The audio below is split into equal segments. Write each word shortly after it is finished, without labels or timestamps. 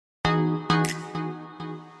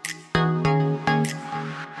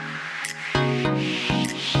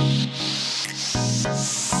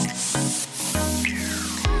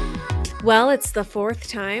Well, it's the fourth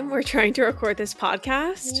time we're trying to record this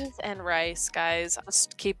podcast. Beans and rice, guys.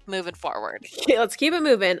 Just keep moving forward. Okay, let's keep it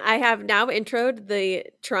moving. I have now introed the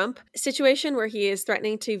Trump situation where he is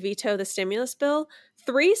threatening to veto the stimulus bill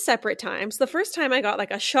 3 separate times. The first time I got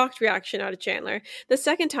like a shocked reaction out of Chandler. The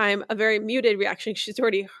second time, a very muted reaction. She's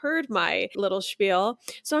already heard my little spiel.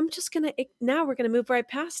 So I'm just going to, now we're going to move right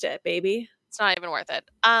past it, baby. It's not even worth it.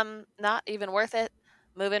 Not even worth it.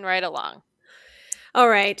 Moving right along. All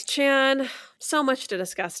right, Chan, so much to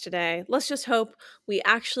discuss today. Let's just hope we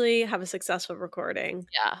actually have a successful recording.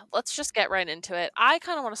 Yeah, let's just get right into it. I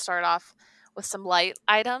kind of want to start off with some light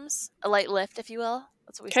items, a light lift, if you will.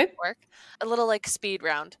 That's what we say at work. A little like speed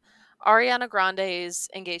round. Ariana Grande's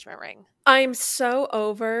engagement ring. I'm so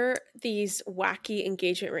over these wacky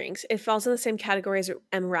engagement rings. It falls in the same category as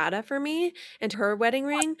Emrata for me and her wedding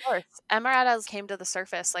ring. Of course. Emerada's came to the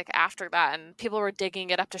surface like after that, and people were digging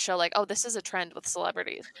it up to show like, oh, this is a trend with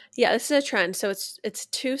celebrities. Yeah, this is a trend. So it's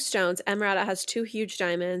 2 stones. Emerata has 2 huge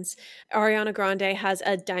diamonds. Ariana Grande has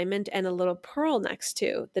a diamond and a little pearl next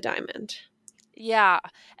to the diamond. Yeah.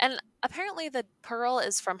 And apparently the pearl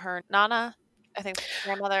is from her Nana, I think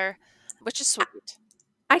grandmother, which is sweet.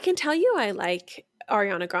 I can tell you I like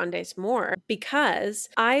Ariana Grande's more because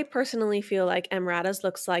I personally feel like Emrata's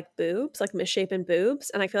looks like boobs, like misshapen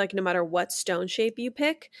boobs. And I feel like no matter what stone shape you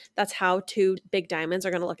pick, that's how 2 big diamonds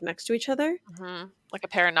are going to look next to each other. Mm-hmm. Like a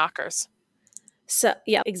pair of knockers. So,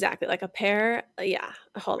 yeah, exactly. Like a pair. Yeah.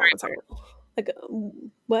 Hold on one second. Like,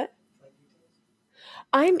 what?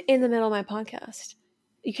 I'm in the middle of my podcast.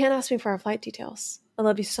 You can't ask me for our flight details. I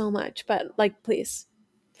love you so much, but like, please.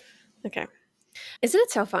 Okay. Isn't it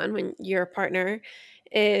so fun when your partner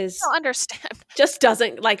is I don't understand. just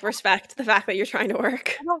doesn't like respect the fact that you're trying to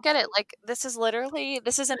work? I don't get it. Like this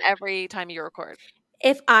isn't every time you record.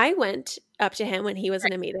 If I went up to him when he was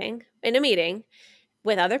in a meeting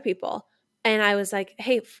with other people, and I was like,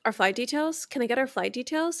 "Hey, our flight details? Can I get our flight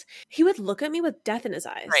details?" He would look at me with death in his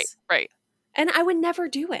eyes. Right. And I would never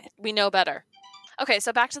do it. We know better. Okay,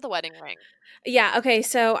 so back to the wedding ring. Yeah, okay,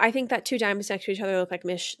 so I think that 2 diamonds next to each other look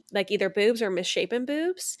like either boobs or misshapen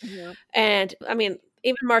boobs. Mm-hmm. And I mean,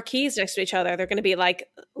 even marquees next to each other, they're going to be like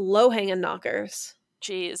low-hanging knockers.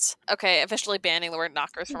 Jeez. Okay, officially banning the word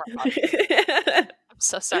knockers from our podcast. I'm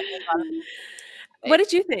so sorry. What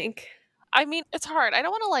did you think? I mean, it's hard. I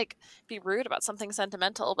don't want to like be rude about something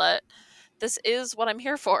sentimental, but this is what I'm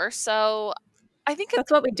here for. So I think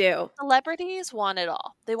That's what we do. Celebrities want it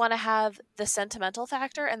all. They want to have the sentimental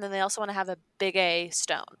factor, and then they also want to have a big A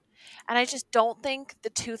stone. And I just don't think the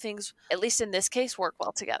 2 things, at least in this case, work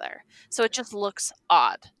well together. So it just looks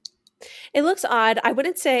odd. It looks odd. I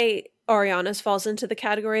wouldn't say Ariana's falls into the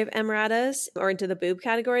category of Emrata's or into the boob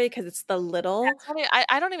category because it's the little. Yeah, funny.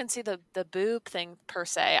 I don't even see the boob thing per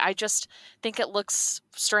se. I just think it looks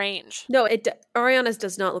strange. No, Ariana's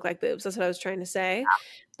does not look like boobs. That's what I was trying to say. Yeah.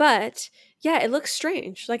 But yeah, it looks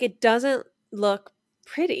strange. Like it doesn't look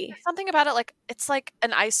pretty. There's something about it, like it's like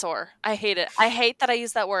an eyesore. I hate it. I hate that I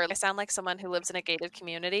use that word. I sound like someone who lives in a gated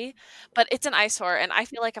community, but it's an eyesore, and I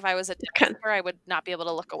feel like if I was a dancer, I would not be able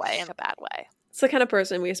to look away in a bad way. It's the kind of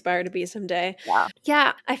person we aspire to be someday. Yeah.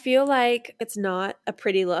 Yeah, I feel like it's not a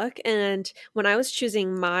pretty look. And when I was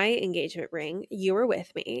choosing my engagement ring, you were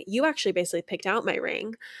with me. You actually basically picked out my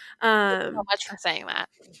ring. Thank you so much for saying that.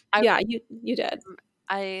 Yeah, you did.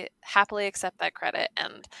 I happily accept that credit,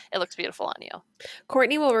 and it looks beautiful on you.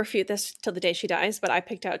 Courtney will refute this till the day she dies, but I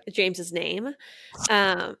picked out James's name.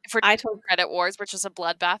 I told Credit Wars, which is a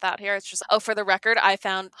bloodbath out here. It's just, for the record, I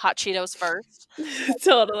found hot Cheetos first.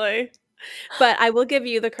 Totally. But I will give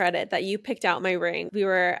you the credit that you picked out my ring. We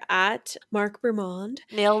were at Marc Bermond.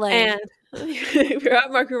 Neil Lane. And we were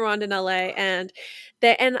at Marc Bermond in LA, and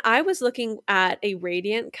I was looking at a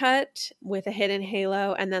radiant cut with a hidden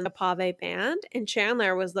halo and then the pave band, and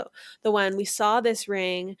Chandler was the one. We saw this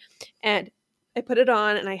ring and I put it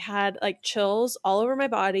on and I had like chills all over my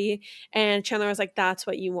body, and Chandler was like, "That's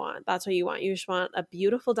what you want. That's what you want. You just want a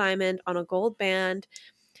beautiful diamond on a gold band,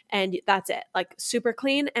 and that's it. Like super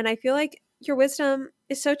clean." And I feel like your wisdom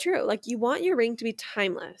is so true. Like you want your ring to be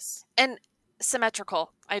timeless and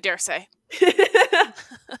symmetrical, I dare say.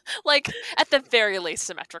 Like at the very least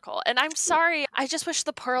symmetrical. And I'm sorry, I just wish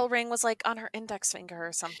the pearl ring was like on her index finger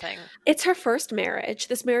or something. It's her first marriage.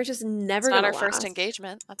 This marriage is never gonna last. Not her first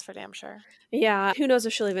engagement, that's for damn sure. Yeah, who knows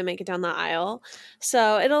if she'll even make it down the aisle.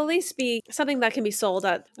 So it'll at least be something that can be sold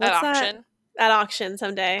at auction. At auction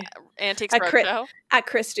someday. Antiques Roadshow. At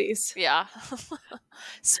Christie's. Yeah.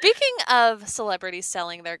 Speaking of celebrities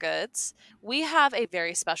selling their goods, we have a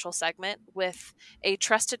very special segment with a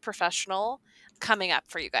trusted professional coming up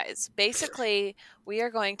for you guys. Basically, we are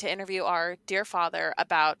going to interview our dear father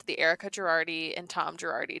about the Erika Girardi and Tom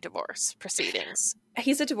Girardi divorce proceedings.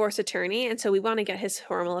 He's a divorce attorney, and so we want to get his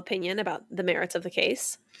formal opinion about the merits of the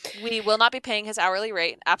case. We will not be paying his hourly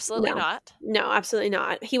rate. Absolutely not. No, absolutely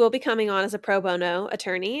not. He will be coming on as a pro bono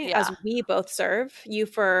attorney, Yeah. as we both serve. You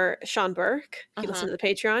for Sean Burke. If you listen to the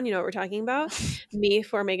Patreon, you know what we're talking about. Me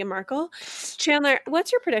for Meghan Markle. Chandler,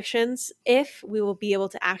 what's your predictions if we will be able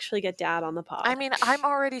to actually get Dad on the pod? I mean, I'm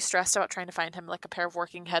already stressed about trying to find him like a pair of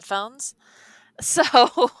working headphones. So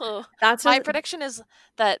my prediction is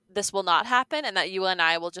that this will not happen and that you and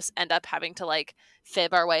I will just end up having to like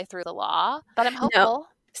fib our way through the law. But I'm hopeful. No.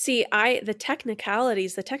 See, the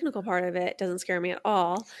technicalities, the technical part of it doesn't scare me at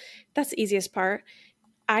all. That's the easiest part.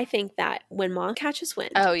 I think that when Mom catches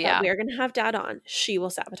wind that we're going to have Dad on, she will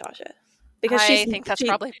sabotage it. Because I think that's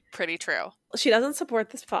probably pretty true. She doesn't support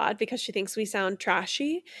this pod because she thinks we sound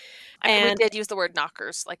trashy. I mean, we did use the word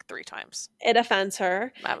knockers like 3 times. It offends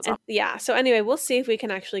her. Yeah. So anyway, we'll see if we can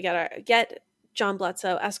actually get John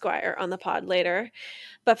Bledsoe Esquire on the pod later.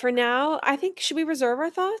 But for now, I think, should we reserve our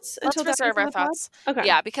thoughts until Let's reserve our thoughts? Okay.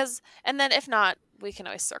 Yeah, because, and then if not, we can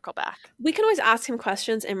always circle back. We can always ask him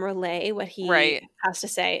questions and relay what he has to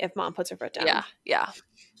say if Mom puts her foot down. Yeah.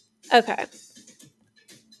 Okay.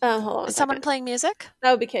 Hold on. Is someone playing music? That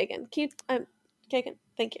would be Kagan. Kagan,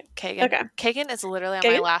 thank you. Kagan. Okay. Kagan is literally on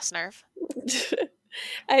my last nerve.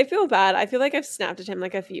 I feel bad. I feel like I've snapped at him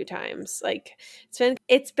like a few times. Like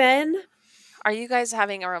it's been. Are you guys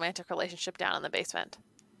having a romantic relationship down in the basement?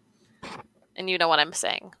 And you know what I'm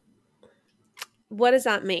saying. What does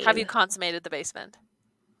that mean? Have you consummated the basement?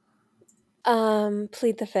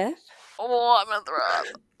 Plead the fifth. Oh, I'm gonna throw up.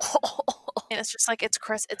 And it's just like it's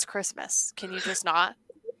Christmas. Can you just not?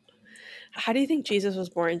 How do you think Jesus was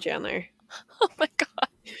born, Chandler? Oh my god.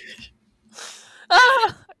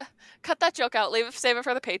 Cut that joke out. Save it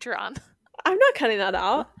for the Patreon. I'm not cutting that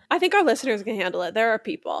out. I think our listeners can handle it. There are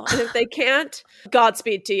people. And if they can't,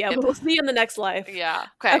 Godspeed to you. We'll see you in the next life. Yeah.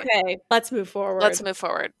 Okay. Let's move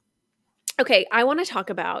forward. Okay. I want to talk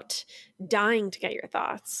about dying to get your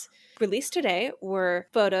thoughts. Released today were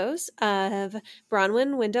photos of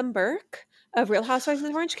Bronwyn Wyndham Burke of Real Housewives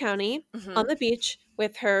of Orange County on the beach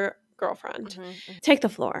with her girlfriend. Take the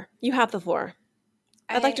floor. You have the floor.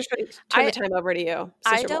 I'd like to turn the time over to you.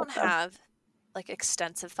 I don't have like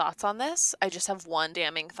extensive thoughts on this. I just have one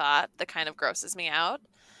damning thought that kind of grosses me out.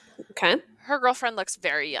 Okay. Her girlfriend looks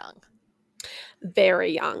very young.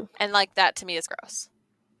 Very young. And like that to me is gross.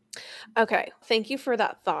 Okay. Thank you for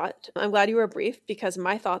that thought. I'm glad you were brief because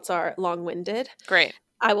my thoughts are long-winded. Great.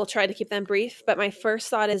 I will try to keep them brief, but my first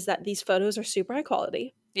thought is that these photos are super high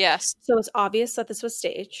quality. Yes. So it's obvious that this was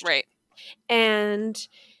staged. Right. And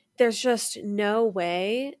there's just no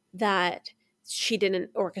way that she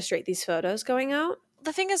didn't orchestrate these photos going out.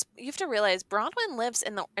 The thing is, you have to realize Bronwyn lives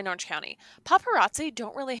in Orange County. Paparazzi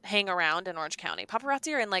don't really hang around in Orange County.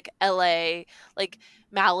 Paparazzi are in like LA, like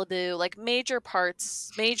Malibu, like major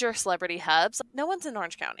parts, major celebrity hubs. No one's in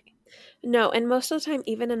Orange County. No, and most of the time,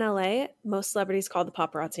 even in LA, most celebrities call the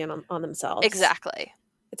paparazzi on themselves. Exactly.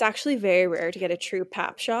 It's actually very rare to get a true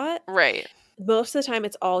pap shot. Right. Most of the time,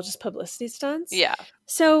 it's all just publicity stunts. Yeah.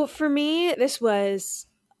 So for me, this was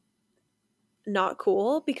not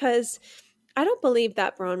cool because I don't believe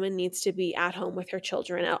that Bronwyn needs to be at home with her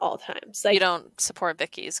children at all times. Like, you don't support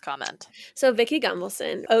Vicky's comment. So Vicky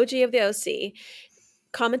Gunvalson, OG of the OC,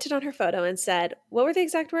 commented on her photo and said, what were the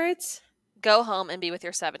exact words? Go home and be with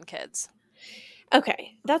your 7 kids.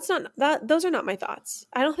 Okay, those are not my thoughts.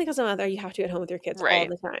 I don't think as a mother you have to be at home with your kids all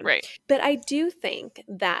the time. Right. But I do think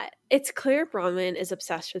that it's clear Bronwyn is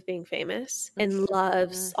obsessed with being famous and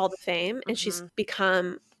loves all the fame, and she's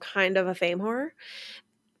become kind of a fame whore.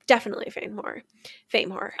 Definitely a fame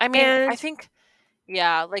whore. I mean, I think,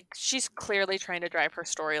 like she's clearly trying to drive her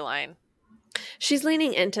storyline. She's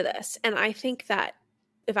leaning into this, and I think that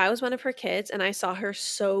if I was one of her kids and I saw her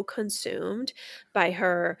so consumed by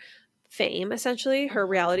her fame, essentially, her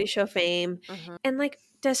reality show fame, and like,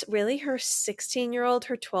 does really her 16-year-old,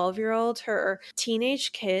 her 12-year-old, her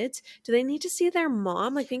teenage kids, do they need to see their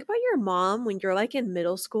mom? Like, think about your mom when you're like in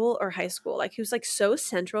middle school or high school, like who's like so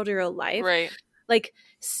central to your life. Right. Like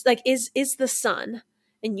is the sun,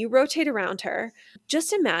 and you rotate around her.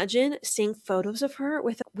 Just imagine seeing photos of her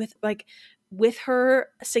with her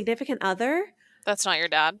significant other. That's not your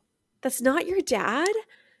dad. That's not your dad.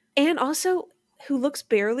 And also who looks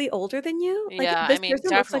barely older than you. Like, yeah, this I mean, person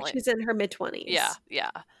definitely. looks like she's in her mid-20s. Yeah.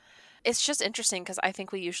 It's just interesting because I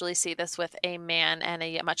think we usually see this with a man and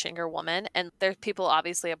a much younger woman, and there people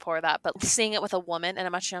obviously abhor that, but seeing it with a woman and a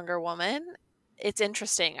much younger woman, it's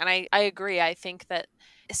interesting. And I agree. I think that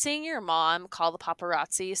seeing your mom call the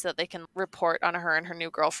paparazzi so that they can report on her and her new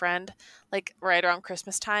girlfriend, like right around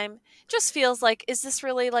Christmas time, just feels like, is this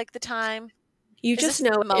really like the time? You Is just this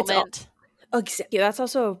know the it's all. moment? Exactly. That's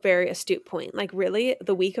also a very astute point. Like, really,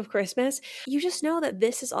 the week of Christmas, you just know that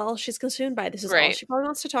this is all she's consumed by. This is all Right. she probably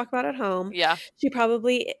wants to talk about at home. Yeah. She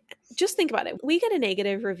probably, just think about it. We get a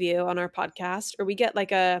negative review on our podcast, or we get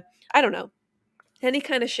like a, I don't know, any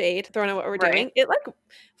kind of shade thrown at what we're Right. doing. It like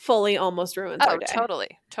fully almost ruins our Oh, day. totally.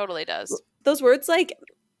 Totally does. Those words, like,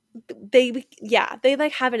 they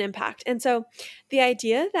like have an impact. And so the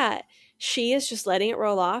idea that she is just letting it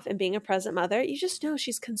roll off and being a present mother, you just know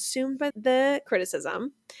she's consumed by the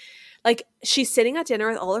criticism. Like, she's sitting at dinner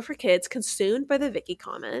with all of her kids, consumed by the Vicky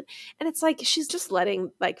comment, and it's like she's just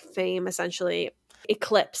letting like fame essentially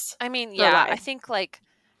eclipse I mean, her yeah, I life. think like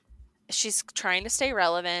she's trying to stay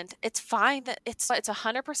relevant. It's fine that it's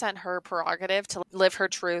 100% her prerogative to live her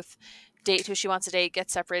truth, date who she wants to date,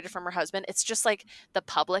 get separated from her husband. It's just like the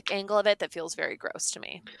public angle of it that feels very gross to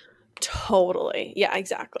me. Totally. Yeah, Is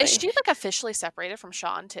exactly. she like officially separated from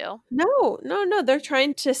Sean too? No, no, no. They're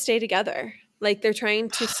trying to stay together. Like, they're trying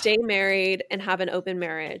to stay married and have an open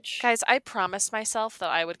marriage. Guys, I promised myself that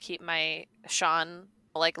I would keep my Sean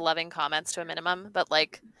like loving comments to a minimum, but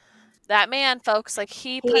like that man, folks, like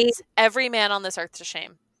he He puts every man on this earth to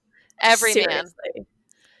shame. Every man. seriously.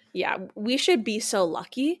 Yeah, we should be so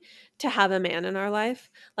lucky to have a man in our life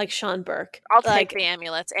like Sean Burke. I'll take Like, the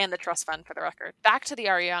amulets and the trust fund for the record. Back to the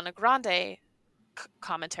Ariana Grande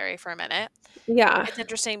commentary for a minute. yeah. It's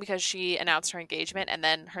interesting because she announced her engagement and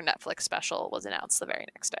then her Netflix special was announced the very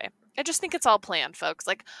next day. I just think it's all planned, folks.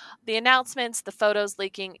 Like the announcements, the photos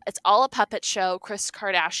leaking, it's all a puppet show. Kris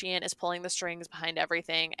Kardashian is pulling the strings behind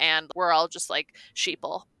everything, and we're all just like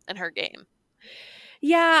sheeple in her game.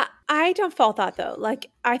 Yeah, I don't fault that though. Like,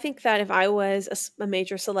 I think that if I was a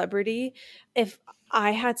major celebrity, if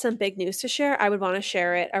I had some big news to share, I would want to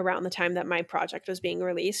share it around the time that my project was being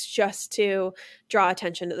released, just to draw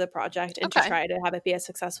attention to the project and to Okay. try to have it be as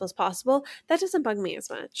successful as possible. That doesn't bug me as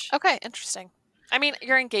much. Okay, interesting. I mean,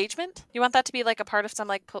 your engagement, you want that to be like a part of some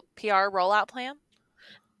like PR rollout plan?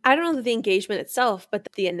 I don't know the engagement itself, but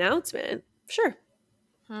the announcement, sure.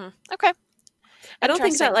 Okay. I don't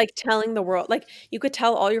think that Interesting. like telling the world, like, you could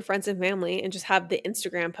tell all your friends and family and just have the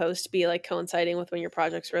Instagram post be like coinciding with when your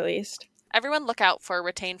project's released. Everyone look out for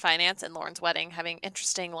Retain Finance and Lauren's wedding having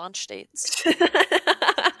interesting launch dates.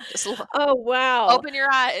 Just Oh, wow. open your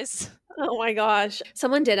eyes. Oh my gosh.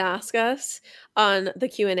 Someone did ask us on the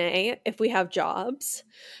Q&A if we have jobs.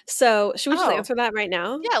 So, should we just Oh, answer that right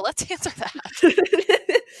now? yeah, let's answer that.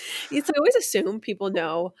 So I always assume people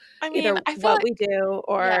know I mean, either I feel what like, we do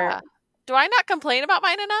or yeah. Do I not complain about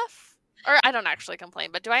mine enough? Or I don't actually complain,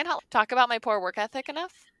 but do I not talk about my poor work ethic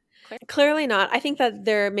enough? clearly not. I think that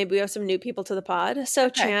maybe we have some new people to the pod. So,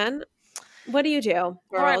 Okay. Chan, what do you do,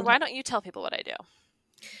 Lauren, world? why don't you tell people what I do?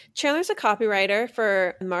 Chandler's a copywriter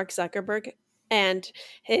for Mark Zuckerberg, and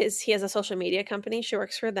he has a social media company. She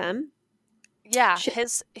works for them. Yeah, She,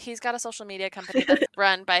 he's got a social media company that's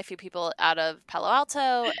run by a few people out of Palo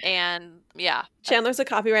Alto, and yeah. Chandler's a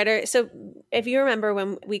copywriter. So if you remember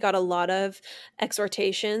when we got a lot of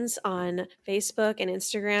exhortations on Facebook and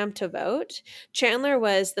Instagram to vote, Chandler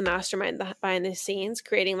was the mastermind behind the scenes,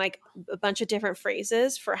 creating like a bunch of different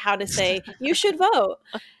phrases for how to say you should vote,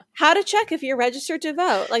 how to check if you're registered to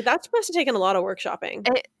vote. Like, that's supposed to take in a lot of workshopping.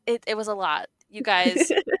 It was a lot. You guys,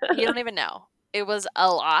 you don't even know. It was a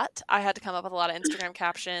lot. I had to come up with a lot of Instagram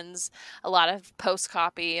captions, a lot of post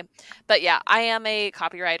copy. But yeah, I am a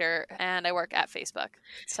copywriter and I work at Facebook.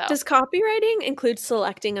 So Does copywriting include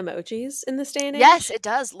selecting emojis in this day and yes, age? it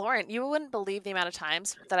does. Lauren, you wouldn't believe the amount of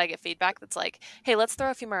times that I get feedback that's like, hey, let's throw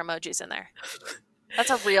a few more emojis in there. That's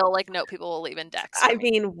a real like note people will leave in decks for I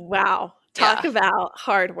me. mean, wow. Talk Yeah. about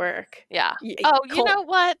hard work. Yeah. Oh, you Coal, know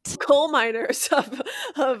what? coal miners of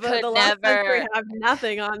Could the last century never. have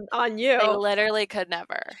nothing on They you. literally could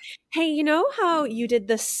never. Hey, you know how you did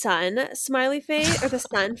the sun smiley face or the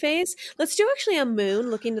sun face? Let's do actually a moon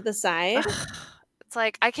looking to the side. It's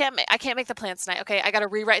like I can't make the plans tonight. Okay, I got to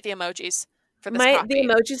rewrite the emojis for this The copy.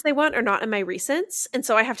 emojis they want are not in my recents, and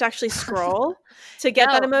so I have to actually scroll to get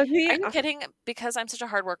that No, emoji. are you kidding? Because I'm such a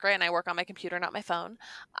hard worker and I work on my computer, not my phone.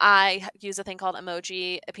 I use a thing called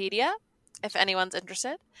Emojipedia, if anyone's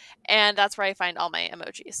interested, and that's where I find all my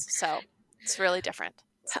emojis. So it's really different.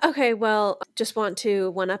 Okay, well, just want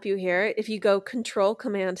to one up you here. If you go Control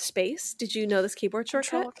Command Space, did you know this keyboard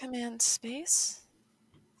shortcut? Control Command Space.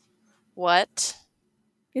 What?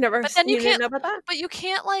 But then You didn't know about that? but you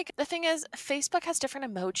can't like, the thing is, Facebook has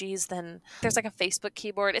different emojis than, there's like a Facebook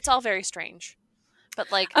keyboard. It's all very strange.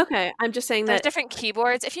 But like, Okay, I'm just saying there's that different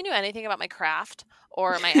keyboards. If you knew anything about my craft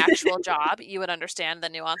or my actual job, you would understand the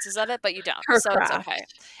nuances of it, but you don't. her So it's craft. okay.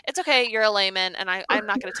 It's okay. You're a layman, and I'm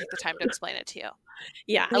not going to take the time to explain it to you.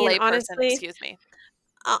 Yeah, I A mean, layperson, excuse me.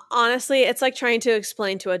 honestly, it's like trying to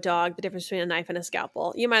explain to a dog the difference between a knife and a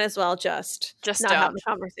scalpel. You might as well just Just not have don't. the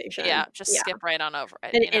conversation. Yeah, just Yeah, skip right on over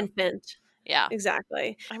it, an you know? infant. Yeah.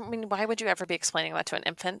 Exactly. I mean, why would you ever be explaining that to an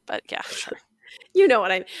infant? But yeah, sure. You know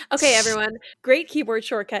what I mean. Okay, everyone. Great keyboard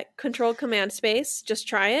shortcut. Control Command Space. Just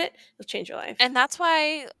try it. It'll change your life. And that's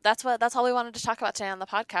all we wanted to talk about today on the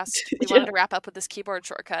podcast. We wanted Yeah. to wrap up with this keyboard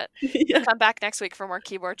shortcut. Yeah. Come back next week for more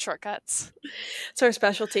keyboard shortcuts. It's our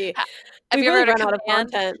specialty. Ha- Have We've you ever really heard of run out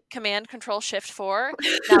of content. Command Control Shift 4?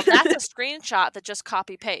 Now that's a screenshot that just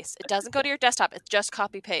copy paste. It doesn't go to your desktop. It just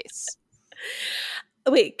copy pastes.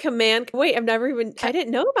 Wait, I've never even, I didn't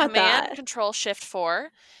know about Command that. Control Shift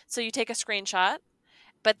 4. So you take a screenshot,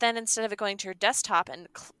 but then instead of it going to your desktop and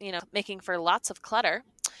making for lots of clutter,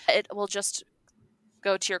 it will just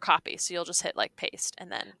go to your copy. So you'll just hit like paste,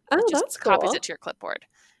 and then it Oh, just that's copies cool. it to your clipboard.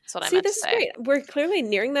 That's what I See, meant to this is say. great. We're clearly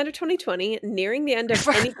nearing the end of 2020, nearing the end of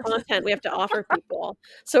any content we have to offer people.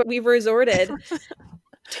 So we've resorted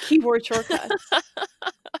to keyboard shortcuts.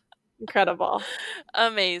 Incredible.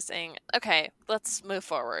 Amazing. Okay, let's move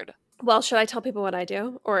forward. Well, should I tell people what I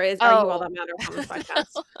do? Or are you all Oh. that matters on this podcast?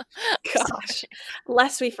 Sorry. Gosh,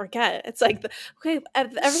 lest we forget. It's like,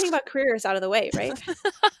 everything about career is out of the way, right?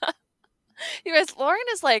 You guys, Lauren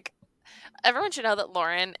is like, everyone should know that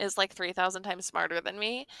Lauren is like 3,000 times smarter than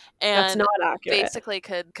me, That's and not accurate. basically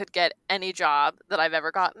could get any job that I've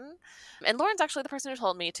ever gotten. And Lauren's actually the person who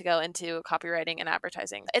told me to go into copywriting and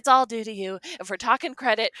advertising. It's all due to you. If we're talking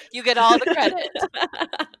credit, you get all the credit.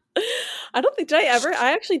 I don't think,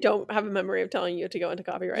 I actually don't have a memory of telling you to go into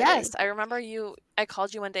copywriting. Yes, I remember I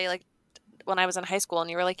called you one day, like when I was in high school, and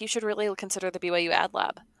you were like, you should really consider the BYU Ad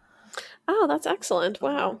Lab. Oh, that's excellent.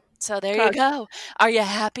 Wow. So there you go. Are you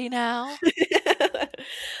happy now?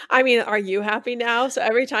 I mean, are you happy now? So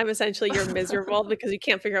every time essentially you're miserable because you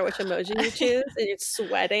can't figure out which emoji you choose and you're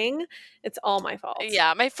sweating, it's all my fault.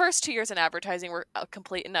 Yeah, my first 2 years in advertising were a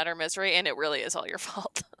complete and utter misery, and it really is all your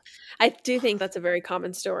fault. I do think that's a very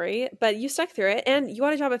common story, but you stuck through it and you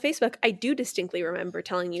got a job at Facebook. I do distinctly remember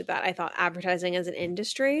telling you that I thought advertising as an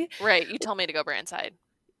industry. Right, you told me to go brand side.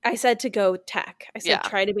 I said to go tech. I said Yeah.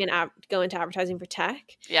 try to be go into advertising for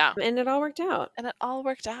tech. Yeah. And it all worked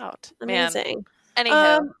out. Amazing. Man.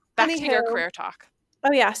 Anywho, back to your career talk.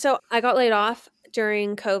 Oh yeah, so I got laid off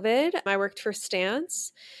during COVID. I worked for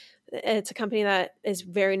Stance. It's a company that is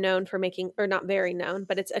very known for making, or not very known,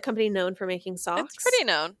 but it's a company known for making socks. It's pretty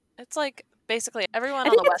known. It's like basically everyone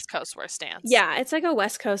on the West Coast wears Stance. Yeah, it's like a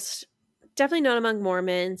West Coast, definitely known among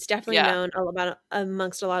Mormons, definitely known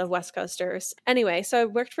amongst a lot of West Coasters. Anyway, so I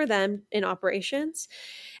worked for them in operations.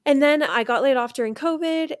 And then I got laid off during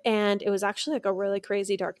COVID, and it was actually like a really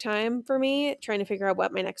crazy dark time for me trying to figure out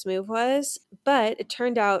what my next move was. But it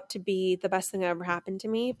turned out to be the best thing that ever happened to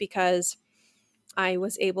me because I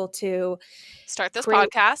was able to start this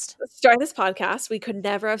podcast. We could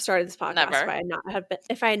never have started this podcast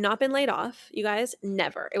if I had not been laid off. You guys,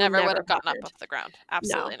 never. It never would have gotten up off the ground.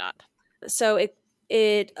 Absolutely not. So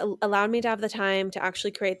it allowed me to have the time to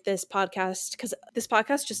actually create this podcast because this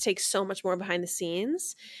podcast just takes so much more behind the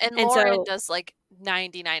scenes. And Lauren does like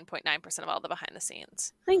 99.9% of all the behind the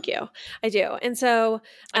scenes. Thank you. I do. And so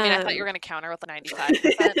I mean, I thought you were going to counter with the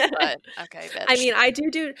 95%, but okay, bitch. I mean, I do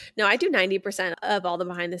 90% of all the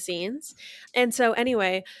behind the scenes. And so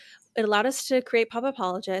anyway, it allowed us to create Pop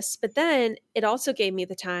Apologists, but then it also gave me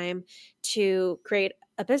the time to create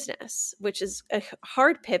a business, which is a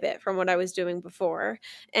hard pivot from what I was doing before.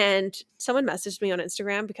 And someone messaged me on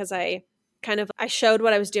Instagram because I showed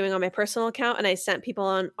what I was doing on my personal account and I sent people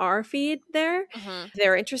on our feed there. Mm-hmm. They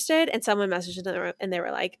were interested and someone messaged them and they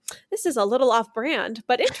were like, this is a little off brand,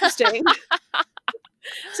 but interesting.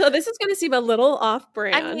 So this is going to seem a little off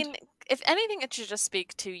brand. I mean, if anything, it should just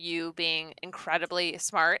speak to you being incredibly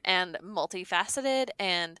smart and multifaceted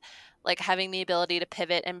and like having the ability to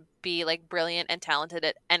pivot and be like brilliant and talented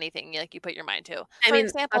at anything like you put your mind to. For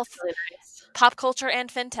example, really nice. Pop culture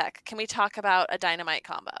and fintech. Can we talk about a dynamite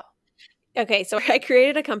combo? Okay, so I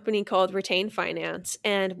created a company called Retain Finance,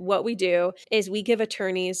 and what we do is we give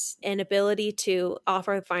attorneys an ability to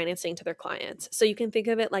offer financing to their clients. So you can think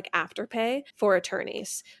of it like Afterpay for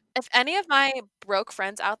attorneys. If any of my broke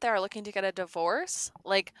friends out there are looking to get a divorce,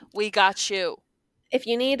 like, we got you. If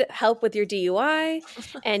you need help with your DUI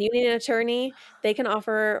and you need an attorney, they can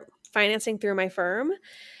offer financing through my firm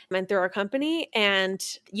and through our company, and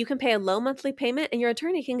you can pay a low monthly payment and your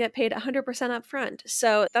attorney can get paid 100% upfront.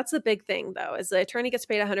 So that's the big thing though, is the attorney gets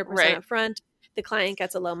paid 100% upfront. The client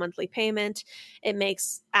gets a low monthly payment. It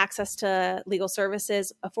makes access to legal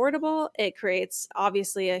services affordable. It creates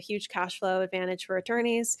obviously a huge cash flow advantage for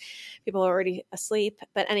attorneys. People are already asleep.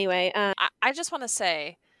 But anyway, I just want to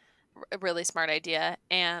say a really smart idea.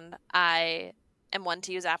 And I am one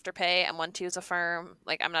to use Afterpay. I'm one to use Affirm.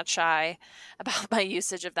 Like, I'm not shy about my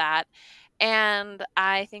usage of that. And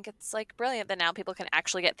I think it's like brilliant that now people can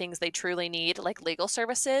actually get things they truly need, like legal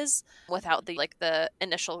services, without the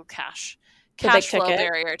initial cash the big flow ticket.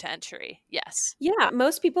 barrier to entry. Yes. Yeah,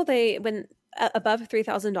 most people when above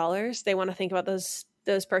 $3,000, they want to think about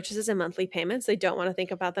those purchases in monthly payments. They don't want to think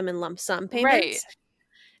about them in lump sum payments. Right.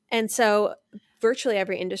 And so virtually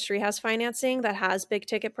every industry has financing that has big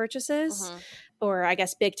ticket purchases, or I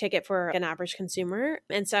guess big ticket for an average consumer.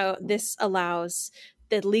 And so this allows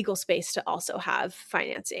the legal space to also have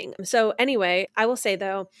financing. So anyway, I will say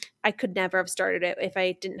though, I could never have started it if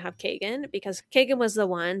I didn't have Kagan, because Kagan was the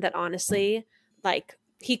one that honestly, like,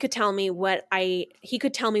 he could tell me what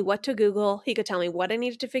to Google. He could tell me what I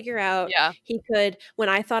needed to figure out. Yeah. He could, when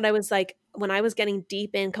I was getting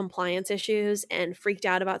deep in compliance issues and freaked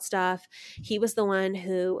out about stuff, he was the one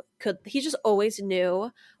he just always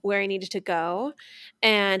knew where I needed to go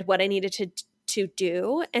and what I needed to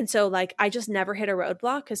do. And so like, I just never hit a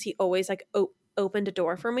roadblock because he always like opened a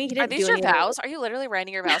door for me. He didn't Are these do your any of vows? Are you literally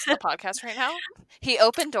writing your vows on the podcast right now? He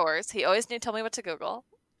opened doors. He always knew to tell me what to Google.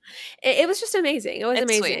 It was just amazing. It was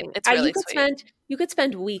It's amazing. sweet. It's really sweet. You could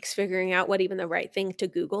spend weeks figuring out what even the right thing to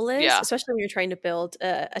Google is, Yeah. especially when you're trying to build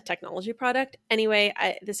a technology product. Anyway,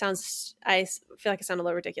 I feel like I sound a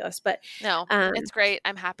little ridiculous, but no, it's great.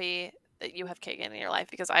 I'm happy that you have Kagan in your life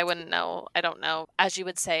because I wouldn't know. I don't know, as you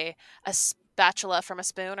would say, a spatula from a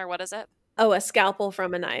spoon, or what is it? Oh, a scalpel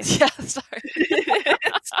from a knife. Yeah, sorry.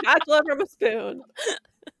 Spatula from a spoon.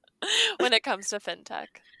 When it comes to fintech.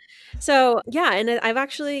 So yeah, and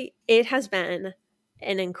it has been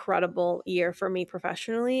an incredible year for me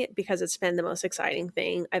professionally because it's been the most exciting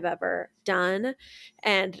thing I've ever done,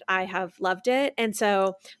 and I have loved it. And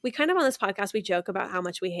so we kind of on this podcast, we joke about how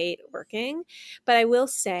much we hate working, but I will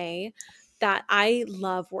say that I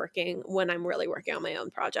love working when I'm really working on my own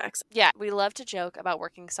projects. Yeah, we love to joke about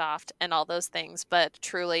working soft and all those things, but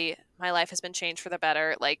truly my life has been changed for the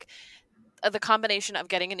better. Like, the combination of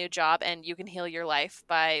getting a new job and You Can Heal Your Life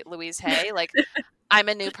by Louise Hay, like, I'm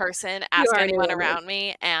a new person, ask anyone around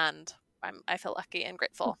me, and I feel lucky and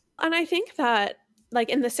grateful. And I think that, like,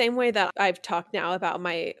 in the same way that I've talked now about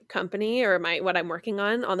my company or what I'm working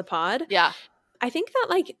on the pod, yeah, I think that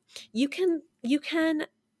like you can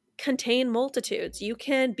contain multitudes. You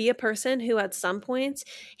can be a person who at some points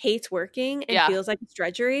hates working and feels like it's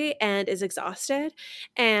drudgery and is exhausted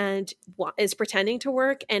and is pretending to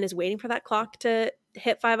work and is waiting for that clock to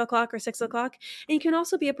hit 5 o'clock or 6 o'clock. And you can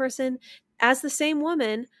also be a person as the same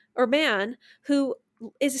woman or man who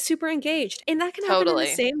is super engaged, and that can happen in the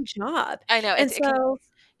same job. I know. And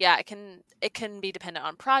it can be dependent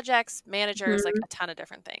on projects, managers, like a ton of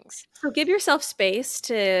different things. So give yourself space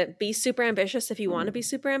to be super ambitious if you want to be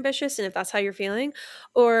super ambitious and if that's how you're feeling,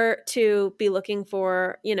 or to be looking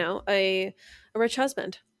for, a rich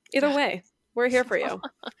husband. Either way, we're here for you.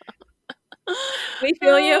 We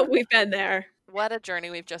feel you. We've been there. What a journey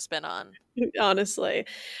we've just been on. Honestly.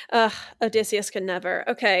 Odysseus could never.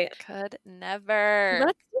 Okay. Could never.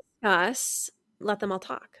 Let's discuss Let Them All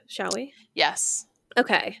Talk, shall we? Yes.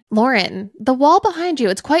 Okay. Lauren, the wall behind you,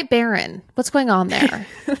 it's quite barren. What's going on there?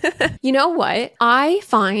 You know what? I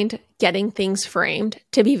find getting things framed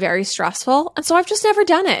to be very stressful, and so I've just never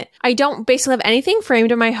done it. I don't basically have anything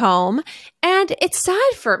framed in my home, and it's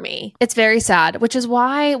sad for me. It's very sad, which is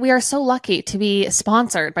why we are so lucky to be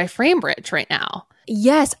sponsored by FrameBridge right now.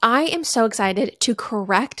 Yes, I am so excited to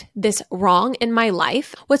correct this wrong in my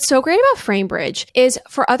life. What's so great about FrameBridge is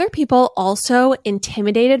for other people also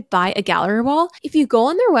intimidated by a gallery wall, if you go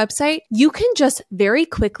on their website, you can just very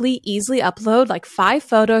quickly, easily upload like 5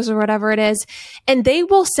 photos or whatever it is, and they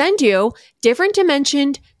will send you different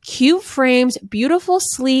dimensioned, cute frames, beautiful,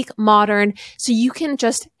 sleek, modern, so you can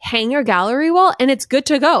just hang your gallery wall and it's good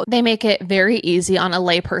to go. They make it very easy on a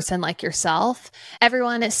layperson like yourself.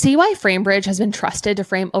 Everyone, see why FrameBridge has been trusted to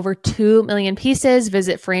frame over 2 million pieces.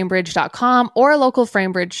 Visit framebridge.com or a local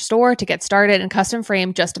FrameBridge store to get started and custom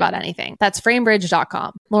frame just about anything. That's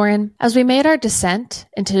framebridge.com. Lauren, as we made our descent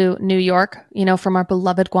into New York, from our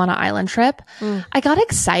beloved Guana Island trip, I got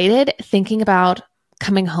excited thinking about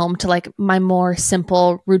coming home to like my more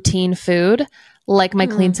simple routine food, like my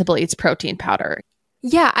Clean Simple Eats protein powder.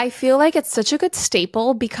 Yeah, I feel like it's such a good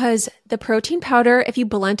staple because the protein powder, if you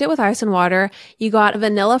blend it with ice and water, you got a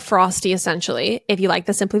vanilla frosty essentially, if you like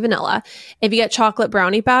the simply vanilla. If you get chocolate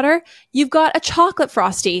brownie batter, you've got a chocolate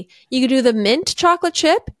frosty. You could do the mint chocolate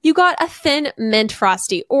chip, you got a thin mint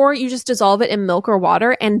frosty, or you just dissolve it in milk or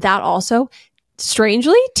water, and that also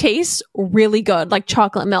strangely tastes really good, like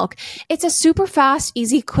chocolate milk. It's a super fast,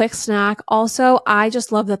 easy, quick snack. Also, I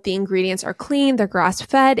just love that the ingredients are clean, they're grass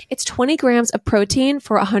fed. It's 20 grams of protein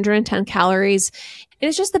for 110 calories. It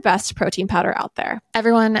is just the best protein powder out there.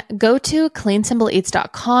 Everyone, go to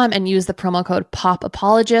cleansimpleeats.com and use the promo code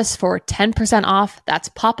POPAPOLOGIST for 10% off. That's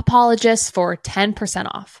POPAPOLOGIST for 10%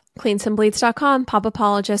 off. Cleansimpleeats.com, Pop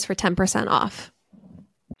Apologist for 10% off.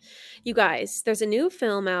 You guys, there's a new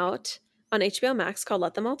film out on HBO Max called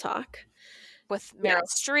Let Them All Talk. With Meryl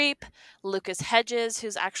Streep, Lucas Hedges,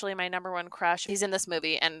 who's actually my number one crush. He's in this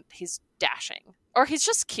movie and he's dashing. Or he's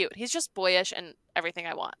just cute. He's just boyish and everything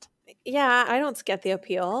I want. Yeah, I don't get the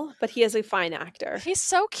appeal, but he is a fine actor. He's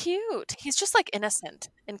so cute. He's just like innocent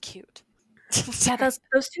and cute. Yeah, those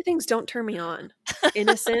two things don't turn me on.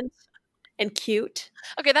 Innocent and cute.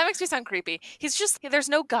 Okay, that makes me sound creepy. He's just, there's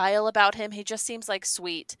no guile about him. He just seems like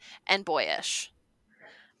sweet and boyish.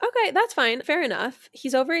 Okay, that's fine. Fair enough.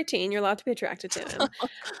 He's over 18. You're allowed to be attracted to him.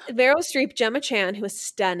 Meryl Streep, Gemma Chan, who is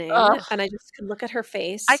stunning. Ugh. And I just could look at her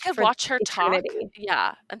face. I could for watch her eternity. talk,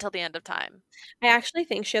 yeah, until the end of time. I actually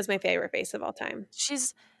think she has my favorite face of all time.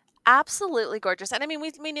 She's absolutely gorgeous. And I mean,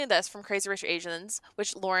 we knew this from Crazy Rich Asians,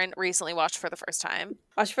 which Lauren recently watched for the first time.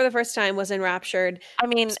 Watched for the first time, was enraptured. I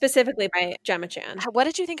mean, specifically by Gemma Chan. What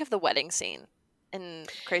did you think of the wedding scene in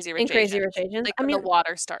Crazy Rich Asians? Crazy Rich Asians? Like, I mean, the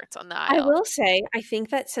water starts on the aisle. I will say, I think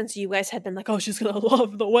that since you guys had been like, oh, she's going to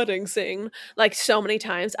love the wedding scene, like so many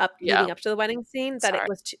times leading up to the wedding scene, that it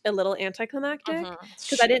was a little anticlimactic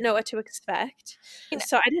because I didn't know what to expect.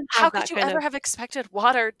 So I didn't have How could you ever have expected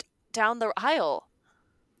water down the aisle?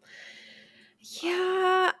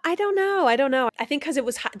 Yeah, I don't know. I think because it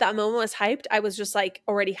was that moment was hyped, I was just like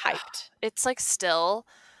already hyped. It's like still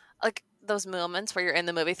like those moments where you're in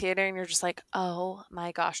the movie theater and you're just like, oh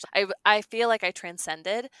my gosh. I feel like I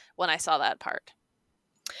transcended when I saw that part.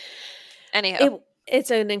 Anyhow.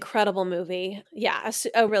 It's an incredible movie. Yeah,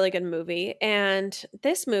 a really good movie. And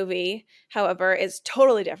this movie, however, is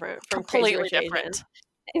totally different from Crazy Rich Asians.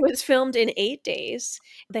 It was filmed in 8 days.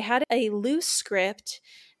 They had a loose script.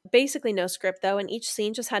 Basically no script though, and each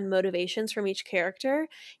scene just had motivations from each character,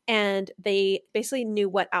 and they basically knew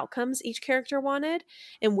what outcomes each character wanted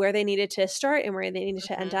and where they needed to start and where they needed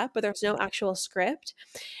to end up, but there's no actual script.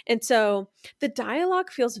 And so the dialogue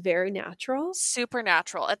feels very natural. Super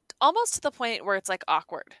natural. Almost to the point where it's like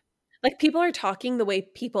awkward. Like people are talking the way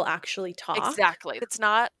people actually talk. Exactly. It's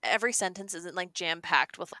not, every sentence isn't like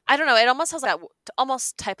jam-packed with, I don't know, it almost has like that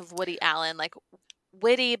almost type of Woody Allen, like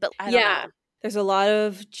witty, but I don't know. There's a lot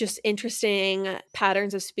of just interesting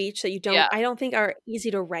patterns of speech that I don't think are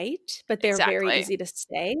easy to write, but they're very easy to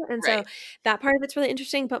say. And so that part of it's really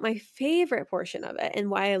interesting. But my favorite portion of it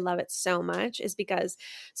and why I love it so much is because,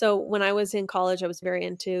 so when I was in college, I was very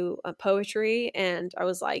into poetry, and I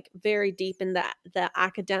was like very deep in the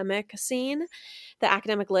academic scene, the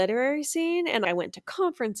academic literary scene. And I went to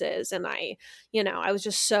conferences, and I was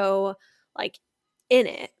just so like in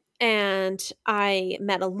it. And I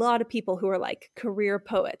met a lot of people who were like career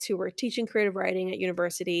poets who were teaching creative writing at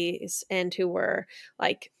universities and who were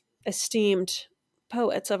like esteemed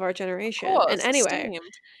poets of our generation. And anyway,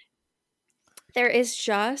 there is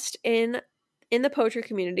just in the poetry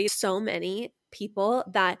community so many people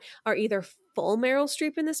that are either full Meryl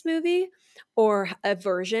Streep in this movie or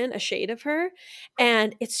a shade of her.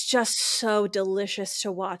 And it's just so delicious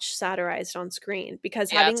to watch satirized on screen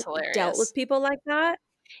because having dealt with people like that,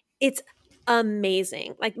 it's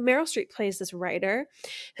amazing. Like Meryl Streep plays this writer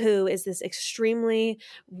who is this extremely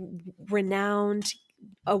renowned,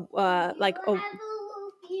 no,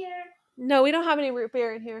 we don't have any root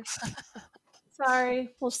beer in here.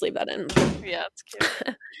 Sorry, we'll just leave that in. Yeah, it's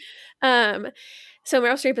cute. So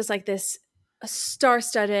Meryl Streep is like this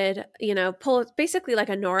star-studded, basically like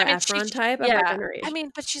a Nora Ephron type of her generation. I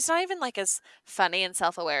mean, but she's not even like as funny and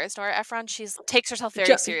self-aware as Nora Ephron. She takes herself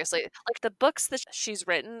very seriously. Like the books that she's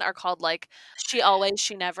written are called like She Always,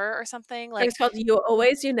 She Never or something. Like it's called You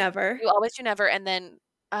Always, You Never. You Always, You Never, and then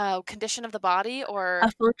Condition of the Body or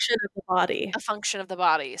A Function of the Body. A Function of the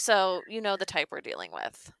Body. So you know the type we're dealing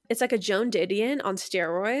with. It's like a Joan Didion on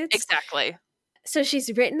steroids. Exactly. So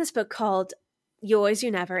she's written this book called You Always, You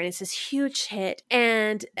Never, and it's this huge hit.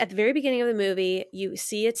 And at the very beginning of the movie, you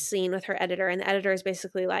see a scene with her editor, and the editor is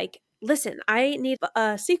basically like, listen, I need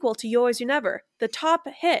a sequel to You Always, You Never, the top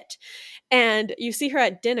hit. And you see her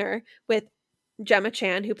at dinner with Gemma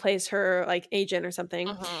Chan, who plays her like agent or something.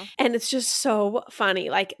 Mhm. And it's just so funny.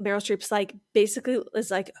 Like Meryl Streep's like basically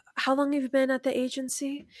is like, how long have you been at the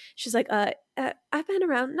agency? She's like, I've been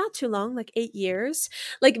around not too long, like 8 years.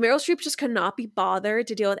 Like Meryl Streep just could not be bothered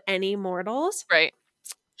to deal with any mortals. Right.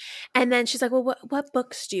 And then she's like, well, what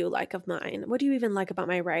books do you like of mine? What do you even like about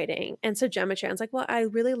my writing? And so Gemma Chan's like, well, I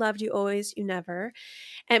really loved You Always, You Never.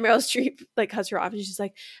 And Meryl Streep like cuts her off and she's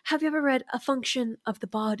like, have you ever read A Function of the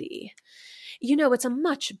Body? You know, it's a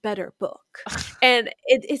much better book. And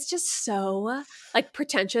it's just so like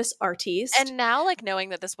pretentious artiste. And now, like, knowing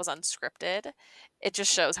that this was unscripted, it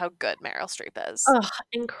just shows how good Meryl Streep is. Oh,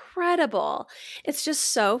 incredible. It's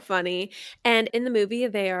just so funny. And in the movie,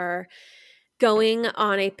 they are going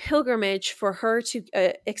on a pilgrimage for her to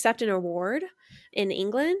accept an award in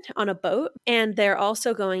England on a boat. And they're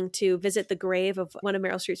also going to visit the grave of one of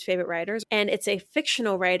Meryl Streep's favorite writers. And it's a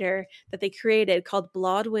fictional writer that they created called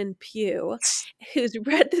Blodwyn Pugh, who's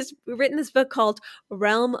written this book called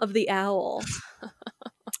Realm of the Owl.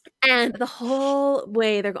 And the whole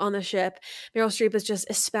way they're on the ship, Meryl Streep is just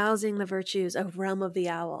espousing the virtues of Realm of the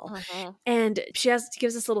Owl. Mhm. And she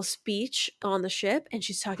gives this little speech on the ship, and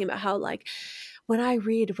she's talking about how, like, when I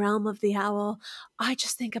read Realm of the Owl, I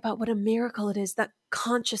just think about what a miracle it is that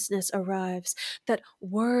consciousness arrives, that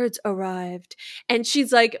words arrived. And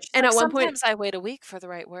she's like, and at one point, sometimes I wait a week for the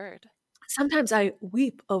right word. sometimes I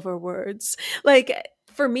weep over words. Like,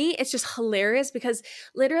 for me, it's just hilarious because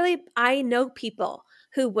literally I know people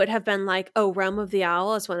who would have been like, oh, Realm of the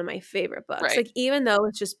Owl is one of my favorite books. Right. Like, even though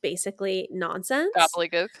it's just basically nonsense,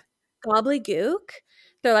 gobbledygook,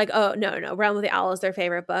 they're like, oh, no, Realm of the Owl is their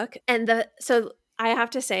favorite book. And so I have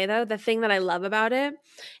to say, though, the thing that I love about it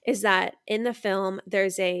is that in the film,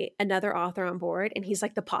 there's another author on board, and he's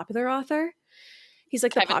like the popular author. He's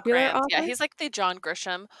like the Kevin popular Kranz. author. Yeah, he's like the John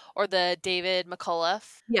Grisham or the David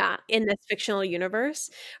McCullough. Yeah, in this fictional universe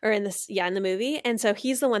or in the movie. And so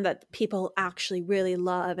he's the one that people actually really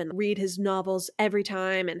love and read his novels every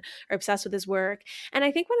time and are obsessed with his work. And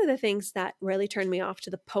I think one of the things that really turned me off to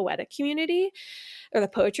the poetic community or the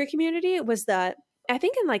poetry community was that I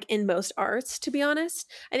think in most arts, to be honest,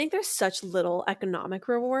 I think there's such little economic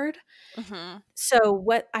reward. Mm-hmm. So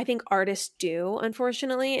what I think artists do,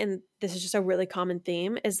 unfortunately, and this is just a really common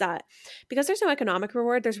theme, is that because there's no economic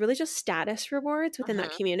reward, there's really just status rewards within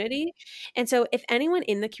that community. And so if anyone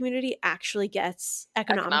in the community actually gets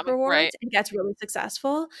economic rewards right. and gets really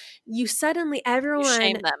successful, you suddenly,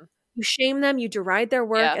 everyone, You shame them. You deride their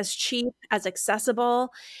work as cheap, as accessible.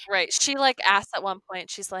 Right. She like asked at one point,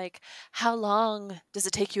 she's like, how long does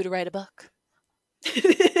it take you to write a book?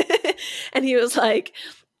 And he's like,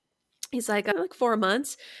 4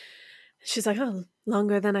 months. She's like, oh,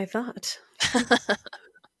 longer than I thought.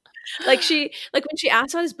 When she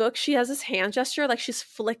asks about his book, she has this hand gesture like she's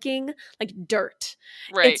flicking like dirt.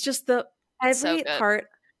 Right. It's just every part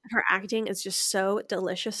of her acting is just so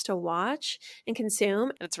delicious to watch and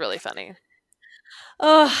consume. It's really funny.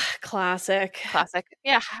 Oh, classic.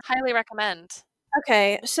 Yeah, highly recommend.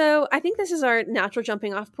 Okay, so I think this is our natural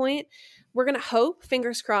jumping off point. We're going to hope,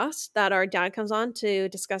 fingers crossed, that our dad comes on to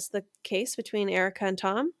discuss the case between Erika and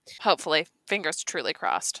Tom. Hopefully. Fingers truly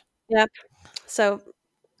crossed. Yep. So,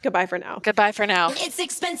 goodbye for now. Goodbye for now. It's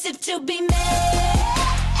expensive to be mad.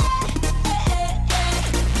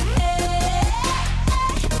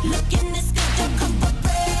 Looking this good, don't come for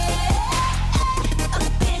bread. A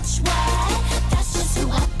bitch, why? That's just who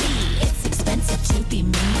I be. It's expensive to be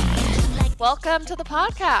me. Welcome to the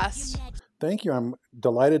podcast. Thank you. I'm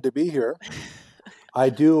delighted to be here. I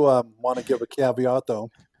do want to give a caveat, though.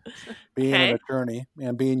 Being an attorney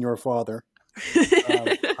and being your father,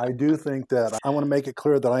 I do think that I want to make it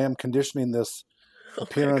clear that I am conditioning this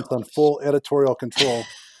appearance on full editorial control.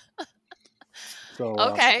 So,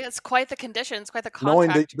 okay, it's quite the conditions, quite the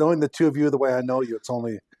contract. Knowing the two of you the way I know you, it's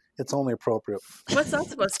only appropriate. What's that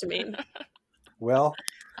supposed to mean? Well,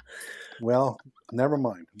 never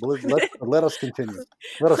mind. Let us continue.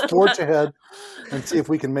 Let us forge ahead and see if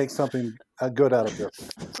we can make something good out of this.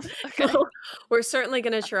 Okay. We're certainly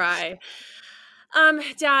going to try.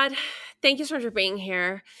 Dad, thank you so much for being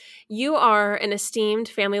here. You are an esteemed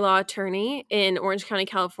family law attorney in Orange County,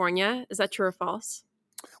 California. Is that true or false?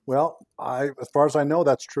 Well, as far as I know,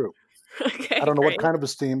 that's true. Okay, I don't know what kind of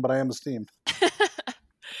esteem, but I am esteemed.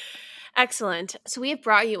 Excellent. So we have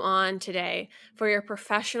brought you on today for your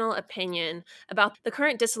professional opinion about the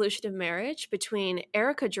current dissolution of marriage between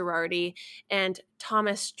Erika Girardi and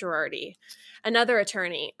Thomas Girardi, another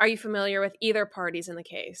attorney. Are you familiar with either parties in the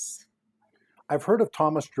case? I've heard of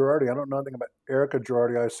Thomas Girardi. I don't know anything about Erika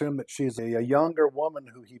Girardi. I assume that she's a younger woman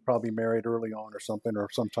who he probably married early on or something, or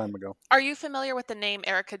some time ago. Are you familiar with the name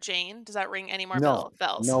Erika Jayne? Does that ring any more No,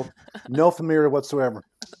 bells? no familiar whatsoever.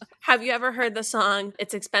 Have you ever heard the song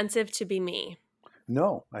 "It's Expensive to Be Me"?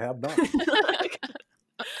 No, I have not. Great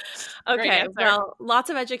Okay, answer. well, lots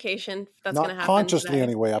of education that's going to Not happen consciously today.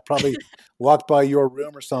 anyway. I probably walked by your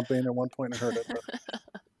room or something at one point and heard it. But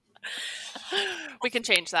We can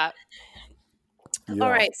change that. yeah.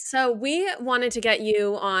 All right, so we wanted to get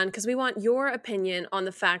you on because we want your opinion on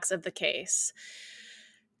the facts of the case.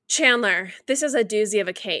 Chandler, this is a doozy of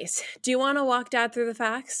a case. Do you want to walk Dad through the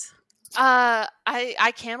facts?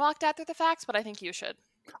 I can walk Dad through the facts, but I think you should.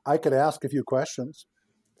 I could ask a few questions.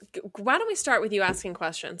 Why don't we start with you asking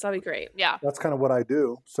questions? That'd be great. Yeah. That's kind of what I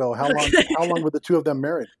do. So how long were the two of them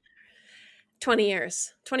married? 20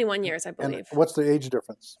 years, 21 years, I And believe. what's the age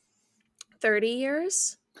difference? 30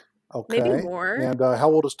 years, Okay. maybe more. And how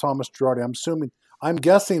old is Thomas Girardi? I'm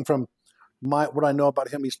guessing from what I know about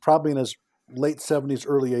him, he's probably in his late 70s,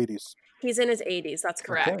 early 80s. He's in his 80s. That's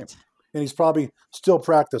correct. Okay. And he's probably still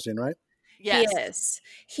practicing, right? Yes. He is.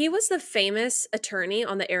 He was the famous attorney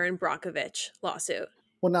on the Aaron Brockovich lawsuit.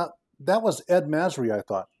 Well, now, that was Ed Masry, I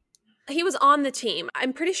thought. He was on the team.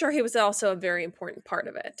 I'm pretty sure he was also a very important part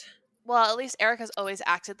of it. Well, at least Erika's always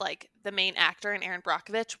acted like the main actor, and Aaron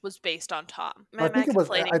Brockovich was based on Tom. I think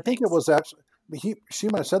it was actually she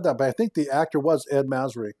might have said that, but I think the actor was Ed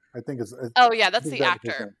Masry. Oh yeah, that's the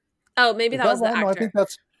actor. Oh, maybe that was the actor.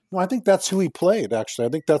 I think that's who he played, actually. I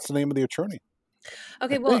think that's the name of the attorney.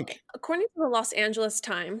 Okay, well, according to the Los Angeles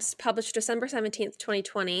Times, published December 17th,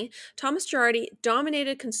 2020, Thomas Girardi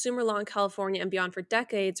dominated consumer law in California and beyond for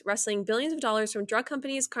decades, wresting billions of dollars from drug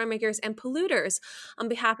companies, car makers, and polluters on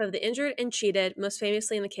behalf of the injured and cheated, most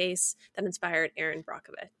famously in the case that inspired Aaron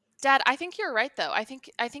Brockovich. Dad, I think you're right, though. I think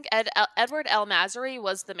Edward L. Masry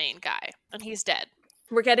was the main guy, and he's dead.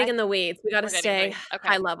 We're getting in the weeds. We got to stay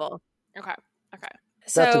high level. Okay.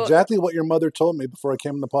 So, that's exactly what your mother told me before I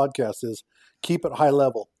came on the podcast is keep it high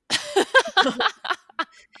level.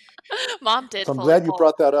 Mom did. So I'm glad you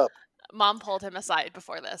brought that up. Mom pulled him aside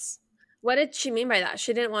before this. What did she mean by that?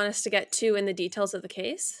 She didn't want us to get too in the details of the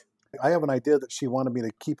case? I have an idea that she wanted me to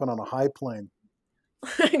keep it on a high plane.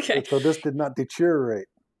 Okay. So this did not deteriorate.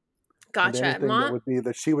 Gotcha. Mom,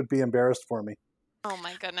 that she would be embarrassed for me. Oh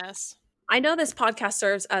my goodness. I know this podcast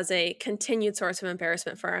serves as a continued source of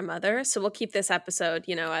embarrassment for our mother, so we'll keep this episode,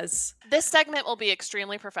 as... This segment will be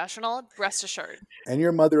extremely professional, rest assured. And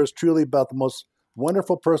your mother is truly about the most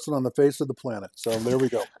wonderful person on the face of the planet. So there we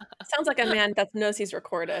go. Sounds like a man that knows he's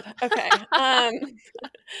recorded. Okay.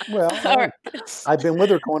 Well, I've been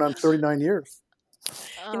with her going on 39 years.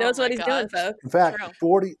 He knows what he's doing, folks. In fact,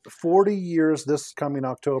 40 years this coming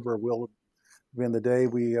October will be the day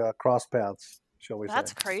we cross paths, shall we say.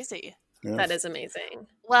 That's crazy. Yeah. That is amazing.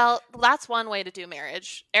 Well, that's one way to do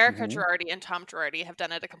marriage. Erika Girardi and Tom Girardi have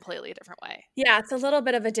done it a completely different way. Yeah, it's a little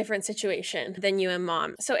bit of a different situation than you and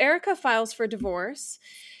Mom. So Erika files for divorce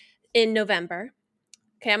in November.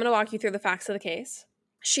 Okay, I'm going to walk you through the facts of the case.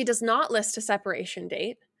 She does not list a separation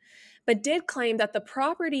date, but did claim that the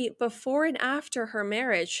property before and after her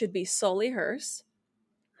marriage should be solely hers.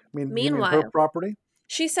 Meanwhile, her property?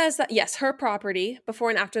 She says that, yes, her property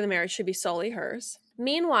before and after the marriage should be solely hers.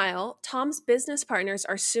 Meanwhile, Tom's business partners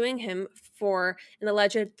are suing him for an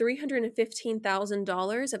alleged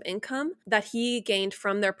 $315,000 of income that he gained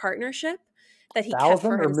from their partnership that he kept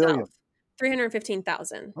for himself.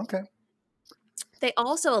 $315,000. Okay. They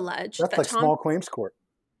also allege that's like small claims court.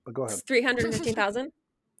 But go ahead. $315,000.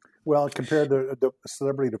 Well, compared to a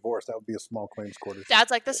celebrity divorce, that would be a small claims court.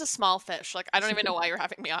 Dad's like, this is small fish. Like, I don't even know why you're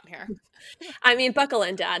having me on here. I mean, buckle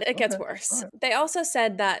in, Dad. It gets worse. Right. They also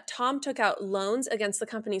said that Tom took out loans against the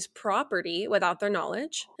company's property without their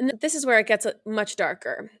knowledge. And this is where it gets much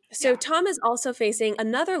darker. So Tom is also facing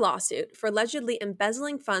another lawsuit for allegedly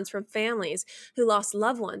embezzling funds from families who lost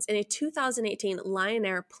loved ones in a 2018 Lion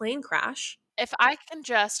Air plane crash. If I can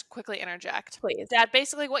just quickly interject. Please. Dad,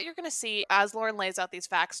 basically what you're going to see as Lauren lays out these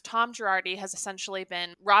facts, Tom Girardi has essentially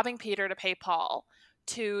been robbing Peter to pay Paul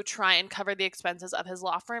to try and cover the expenses of his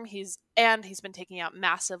law firm. He's been taking out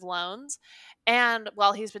massive loans. And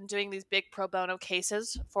while he's been doing these big pro bono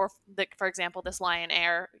cases for example, this Lion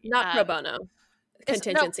Air. Not pro bono.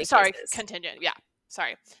 Contingency cases. Contingent. Yeah.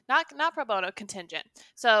 Sorry, not pro bono, contingent.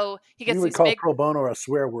 So he gets you would these call pro bono a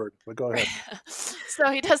swear word, but go ahead. So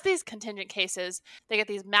he does these contingent cases. They get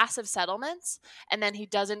these massive settlements, and then he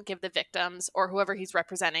doesn't give the victims or whoever he's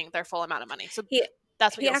representing their full amount of money. So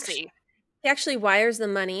that's what you'll see. He actually wires the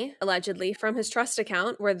money, allegedly, from his trust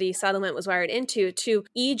account, where the settlement was wired into, to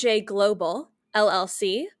EJ Global,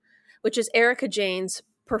 LLC, which is Erika Jayne's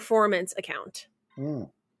performance account.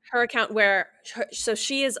 Her account so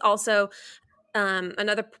she is also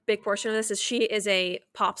another big portion of this is she is a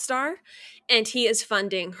pop star, and he is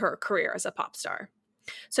funding her career as a pop star.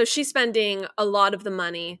 So she's spending a lot of the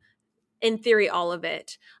money, in theory, all of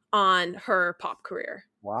it, on her pop career.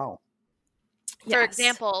 Wow. For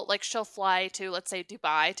example, like she'll fly to, let's say,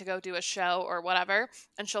 Dubai to go do a show or whatever,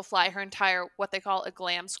 and she'll fly her entire, what they call a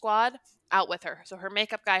glam squad, out with her. So her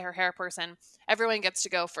makeup guy, her hair person, everyone gets to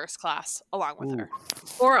go first class along with her.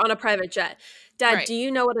 Or on a private jet. Dad, Right. do you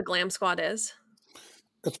know what a glam squad is?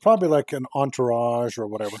 It's probably like an entourage or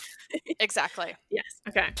whatever. Exactly. Yes.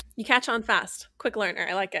 Okay. You catch on fast. Quick learner.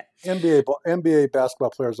 I like it. NBA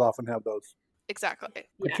basketball players often have those. Exactly.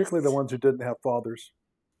 Particularly the ones who didn't have fathers.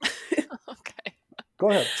 Okay. Go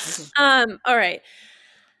ahead. All right.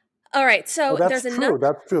 So that's there's true.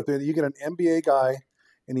 That's true. If you get an NBA guy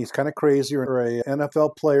and he's kind of crazy, or a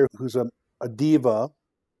NFL player who's a diva,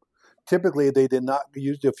 typically they did not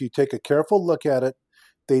use. If you take a careful look at it,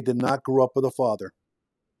 they did not grow up with a father,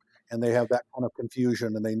 and they have that kind of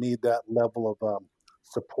confusion, and they need that level of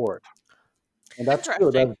support. And that's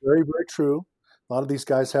true. That's very, very true. A lot of these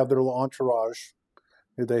guys have their little entourage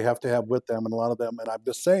who they have to have with them, and a lot of them. And I'm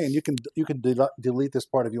just saying, you can delete this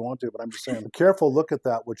part if you want to, but I'm just saying, a careful look at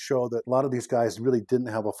that would show that a lot of these guys really didn't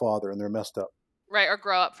have a father, and they're messed up. Right, or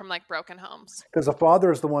grow up from like broken homes. Because the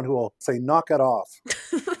father is the one who will say, "Knock it off,"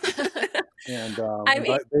 and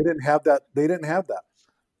they didn't have that. They didn't have that.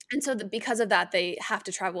 And so because of that, they have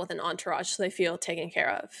to travel with an entourage so they feel taken care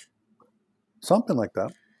of. Something like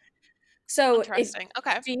that. So interesting.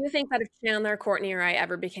 Okay. Do you think that if Chandler, Courtney, or I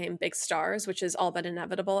ever became big stars, which is all but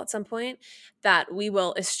inevitable at some point, that we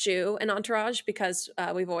will eschew an entourage because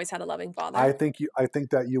we've always had a loving father? I think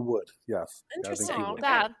that you would. Yes. Interesting. I think you would.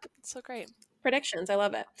 Dad, that's so great. Predictions. I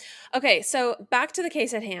love it. Okay, so back to the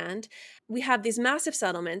case at hand. We have these massive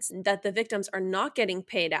settlements that the victims are not getting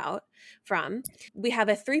paid out from. We have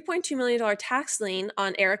a $3.2 million tax lien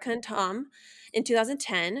on Erika and Tom in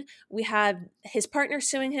 2010. We have his partner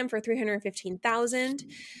suing him for $315,000.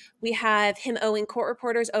 We have him owing court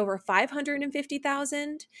reporters over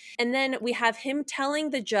 $550,000. And then we have him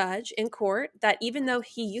telling the judge in court that even though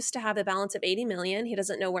he used to have a balance of $80 million, he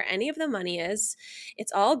doesn't know where any of the money is.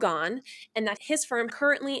 It's all gone. And that his firm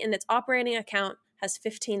currently in its operating account has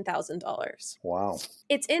 $15,000. Wow.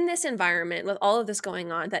 It's in this environment with all of this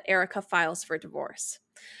going on that Erika files for divorce.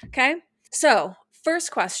 Okay? So,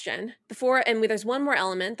 first question, there's one more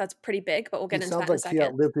element that's pretty big, but we'll get into that in a second. He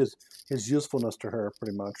outlived his usefulness to her,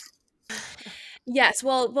 pretty much. Yes.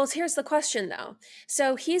 Well, here's the question, though.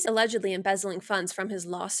 So he's allegedly embezzling funds from his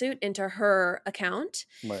lawsuit into her account,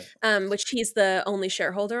 right. Which he's the only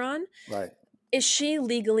shareholder on. Right. Is she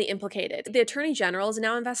legally implicated? The Attorney General is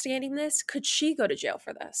now investigating this. Could she go to jail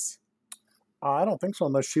for this? I don't think so,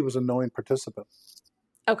 unless she was a knowing participant.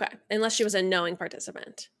 Okay. Unless she was a knowing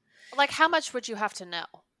participant. Like, how much would you have to know?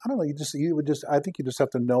 I don't know. I think you just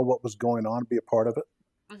have to know what was going on, be a part of it.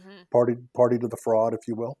 Mm-hmm. Party to the fraud, if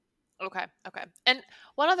you will. Okay. And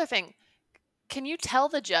one other thing, can you tell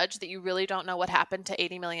the judge that you really don't know what happened to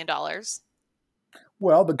 $80 million?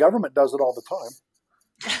 Well, the government does it all the time.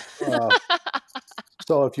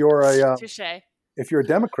 So if you're a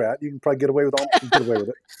Democrat, you can probably get away with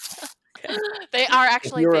it. They are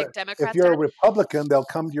actually big Democrats. If you're a Republican, they'll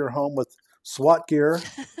come to your home with SWAT gear,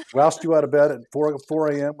 roust you out of bed at 4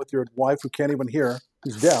 a.m. with your wife who can't even hear,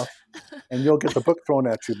 who's deaf, and you'll get the book thrown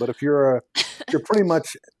at you. But if you're pretty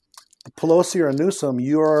much Pelosi or Newsom,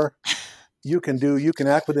 you can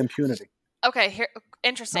act with impunity. Okay,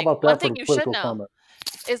 interesting. How about One that thing for you political should know comment?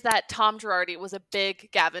 Is that Tom Girardi was a big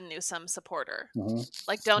Gavin Newsom supporter. Mm-hmm.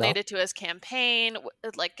 Like donated to his campaign.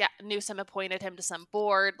 Like Newsom appointed him to some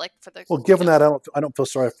board. Like for the. Well, given that, I don't feel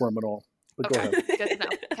sorry for him at all. But okay, go ahead. good to know.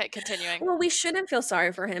 Okay, continuing. Well, we shouldn't feel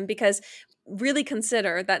sorry for him because really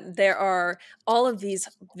consider that there are all of these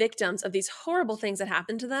victims of these horrible things that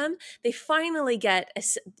happen to them. They finally get,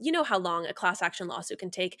 you know how long a class action lawsuit can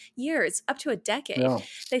take? Years, up to a decade. Yeah.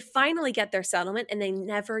 They finally get their settlement and they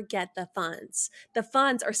never get the funds. The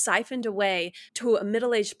funds are siphoned away to a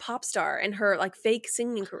middle-aged pop star and her like fake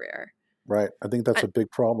singing career. Right. I think that's a big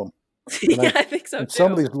problem. Yeah, I think so too.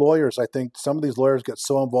 Some of these lawyers get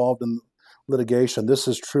so involved in litigation. This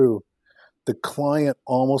is true. The client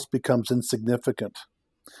almost becomes insignificant.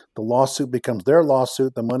 The lawsuit becomes their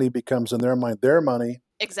lawsuit. The money becomes, in their mind, their money.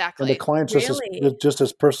 Exactly. And the client's just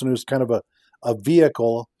this person who's kind of a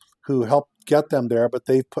vehicle who helped get them there, but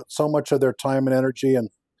they've put so much of their time and energy and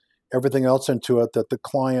everything else into it that the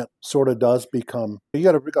client sort of does become. You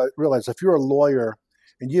got to realize, if you're a lawyer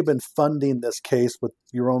and you've been funding this case with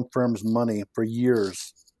your own firm's money for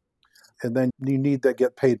years, and then you need to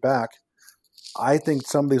get paid back. I think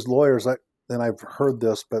some of these lawyers, and I've heard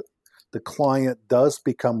this, but the client does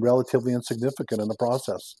become relatively insignificant in the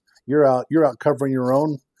process. You're out covering your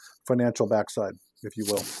own financial backside, if you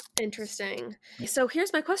will. Interesting. So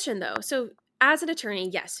here's my question though. So as an attorney,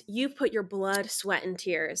 yes, you've put your blood, sweat, and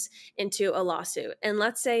tears into a lawsuit. And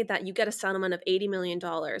let's say that you get a settlement of $80 million.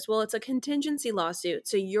 Well, it's a contingency lawsuit.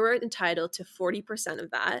 So you're entitled to 40%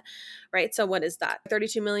 of that, right? So what is that?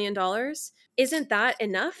 $32 million? Isn't that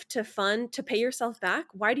enough to pay yourself back?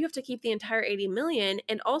 Why do you have to keep the entire 80 million?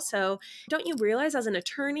 And also, don't you realize as an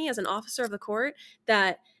attorney, as an officer of the court,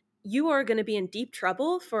 that you are going to be in deep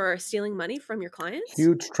trouble for stealing money from your clients?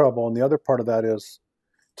 Huge trouble. And the other part of that is,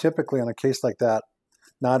 typically on a case like that,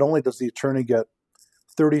 not only does the attorney get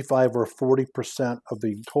 35 or 40% of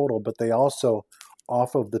the total, but they also,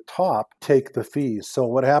 off of the top, take the fees. So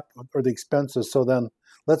what happened, or the expenses. So then,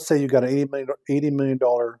 let's say you got an $80 million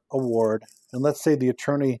award, and let's say the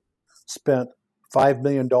attorney spent $5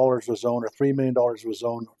 million of his own or $3 million of his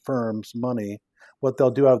own firm's money. What they'll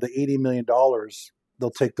do out of the $80 million,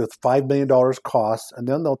 they'll take the $5 million costs, and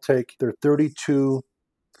then they'll take their $32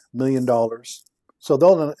 million. So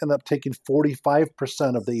they'll end up taking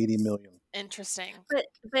 45% of the $80 million. Interesting.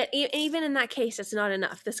 But even in that case, it's not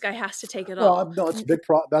enough. This guy has to take it Well, all. no, it's a big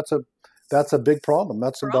that's a big problem.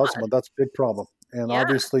 That's Fraud. embezzlement. That's a big problem. And Yeah.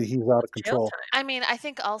 obviously he's out of Jail control. time. I mean, I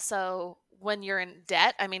think also when you're in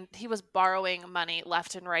debt, I mean, he was borrowing money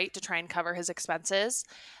left and right to try and cover his expenses.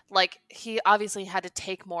 Like, he obviously had to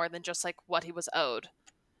take more than just like what he was owed,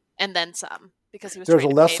 and then some, because he was There's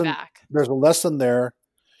trying a to lesson. pay back. There's a lesson there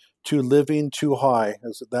to living too high.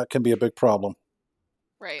 That can be a big problem.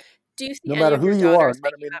 Right. Do you see No any matter of who your you are, daughters no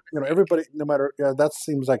matter, making that you know, mistake? everybody. No matter, yeah, that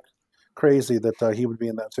seems like crazy that he would be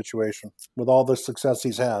in that situation with all the success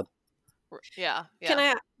he's had. Yeah. Can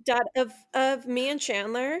I, Dad, of me and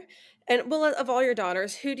Chandler, and well, of all your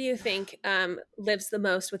daughters, who do you think lives the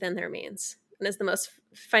most within their means and is the most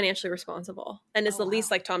financially responsible and is Oh, the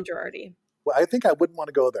least wow. like Tom Girardi? Well, I think I wouldn't want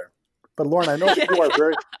to go there. But Lauren, I know that you are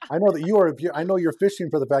very. I know that you are. I know you're fishing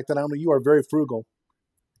for the fact that I know you are very frugal.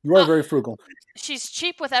 You are Oh. very frugal, She's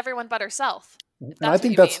cheap with everyone but herself. If and I that's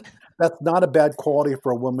think what you mean. that's not a bad quality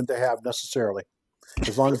for a woman to have necessarily,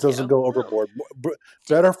 as long as it Thank doesn't you. go overboard.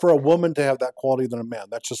 Better for a woman to have that quality than a man.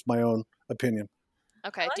 That's just my own opinion.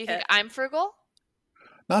 Okay. like Do you think it. I'm frugal?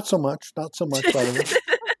 Not so much. Not so much. By the way.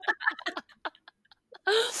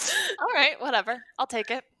 All right. Whatever. I'll take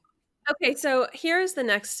it. Okay, so here's the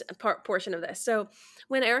next portion of this. So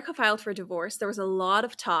when Erika filed for divorce, there was a lot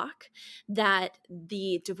of talk that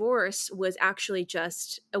the divorce was actually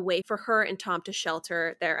just a way for her and Tom to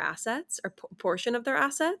shelter their assets or portion of their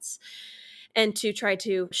assets and to try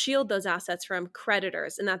to shield those assets from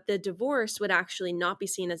creditors, and that the divorce would actually not be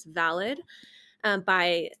seen as valid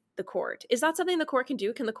by the court. Is that something the court can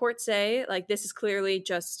do? Can the court say, like, this is clearly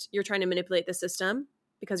just you're trying to manipulate the system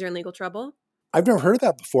because you're in legal trouble? I've never heard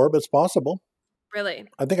that before, but it's possible. Really?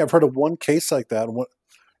 I think I've heard of one case like that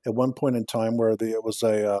at one point in time where it was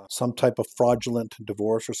some type of fraudulent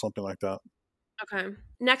divorce or something like that. Okay.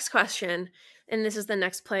 Next question, and this is the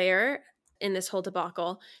next player in this whole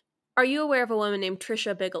debacle. Are you aware of a woman named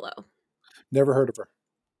Trisha Bigelow? Never heard of her.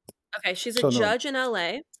 Okay, she's So a no. judge in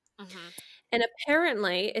LA, Mm-hmm. and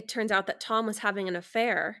apparently it turns out that Tom was having an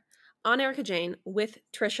affair on Erika Jayne with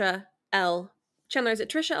Trisha L. Chandler, is it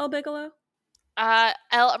Trisha L. Bigelow?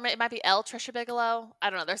 It might be L. Trisha Bigelow. I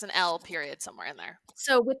don't know. There's an L period somewhere in there.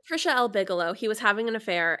 So with Trisha L. Bigelow, he was having an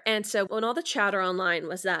affair, and so when all the chatter online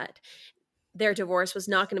was that their divorce was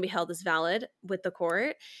not going to be held as valid with the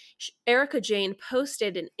court, Erika Jayne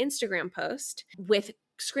posted an Instagram post with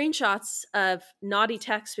screenshots of naughty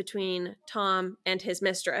texts between Tom and his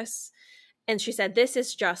mistress. And she said, "This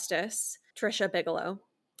is justice, Trisha Bigelow."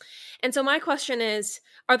 And so my question is,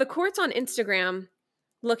 are the courts on Instagram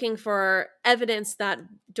looking for evidence that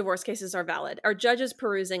divorce cases are valid? Are judges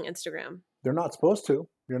perusing Instagram? They're not supposed to.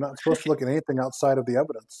 You're not supposed to look at anything outside of the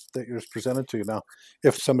evidence that you're presented to. Now,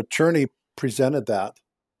 if some attorney presented that,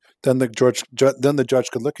 then the judge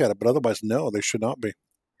could look at it. But otherwise, no, they should not be.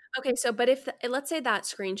 Okay, so but if let's say that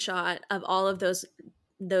screenshot of all of those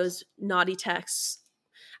naughty texts,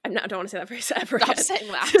 I don't want to say that phrase ever Stop again.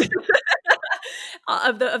 saying that.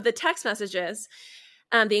 of the text messages,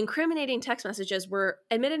 the incriminating text messages were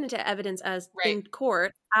admitted into evidence as in Right.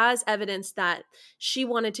 court as evidence that she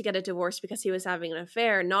wanted to get a divorce because he was having an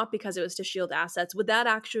affair, not because it was to shield assets. Would that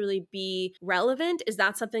actually be relevant? Is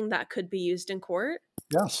that something that could be used in court?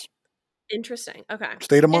 Yes. Interesting. Okay.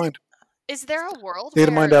 State of mind. Is there a world State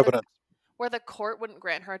of mind evidence. where the court wouldn't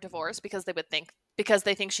grant her a divorce because they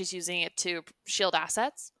think she's using it to shield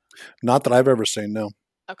assets? Not that I've ever seen, no.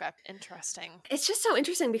 Okay, interesting. It's just so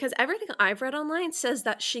interesting because everything I've read online says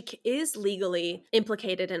that she is legally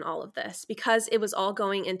implicated in all of this because it was all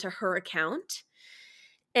going into her account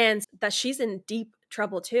and that she's in deep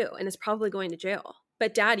trouble too and is probably going to jail.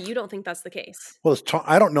 But Dad, you don't think that's the case? Well,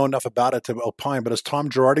 I don't know enough about it to opine, but is Tom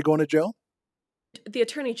Girardi going to jail? The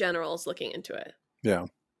Attorney General is looking into it. Yeah.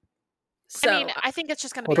 So, I mean, I think it's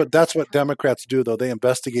just going to Well, be. but that's what Democrats do, though. They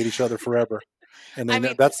investigate each other forever. And I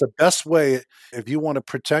mean- that's the best way. If you want to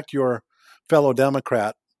protect your fellow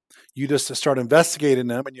Democrat, you just start investigating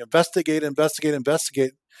them, and you investigate. And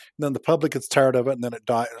then the public gets tired of it, and then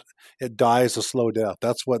it dies a slow death.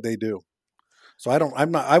 That's what they do. So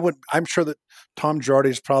I'm sure that Tom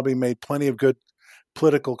Girardi's probably made plenty of good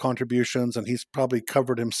political contributions, and he's probably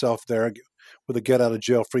covered himself there with a get out of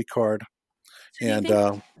jail free card. do you And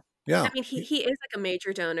think, yeah, I mean, he is like a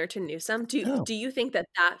major donor to Newsom. Yeah. Do you think that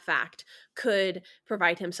fact could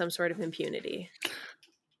provide him some sort of impunity?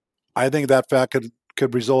 I think that fact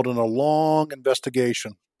could result in a long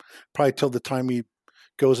investigation, probably till the time he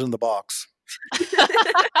goes in the box.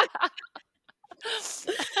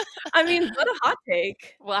 I mean, what a hot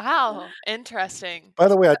take. Wow, interesting. By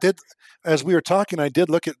the way, as we were talking, I did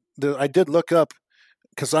look up,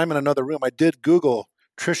 because I'm in another room. I did Google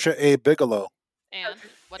Trisha A. Bigelow. And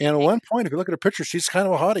what do you And at think? one point, if you look at her picture, she's kind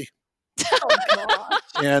of a hottie. Oh,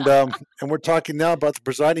 God. And we're talking now about the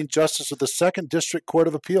presiding justice of the Second District Court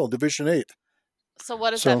of Appeal, Division 8. So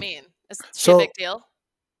what does So- that mean? Is she a big deal?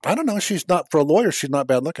 I don't know. She's not, for a lawyer, she's not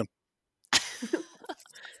bad looking.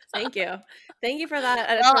 Thank you. Thank you for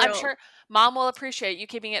that. Well, I'm editorial. sure Mom will appreciate you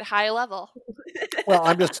keeping it high level. Well,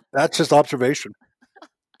 that's just observation.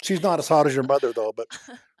 She's not as hot as your mother, though, but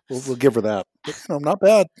we'll give her that. But, not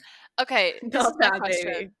bad. Okay, this Not is my bad,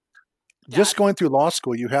 question. baby. Just going through law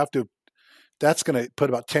school, that's going to put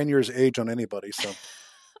about 10 years age on anybody. So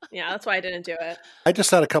Yeah, that's why I didn't do it. I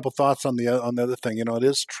just had a couple thoughts on the other thing. It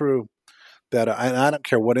is true that I don't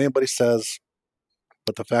care what anybody says,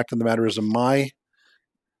 but the fact of the matter is, in my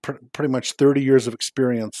pretty much 30 years of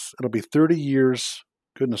experience, it'll be 30 years,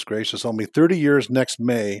 goodness gracious, it'll be 30 years next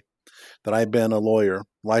May that I've been a lawyer,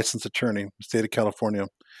 licensed attorney in the state of California.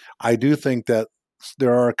 I do think that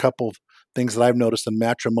there are a couple of things that I've noticed in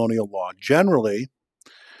matrimonial law. Generally,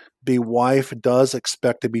 the wife does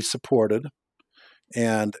expect to be supported,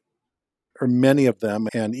 or many of them,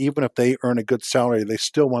 and even if they earn a good salary, they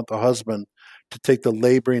still want the husband to take the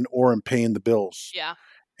laboring or in paying the bills. Yeah.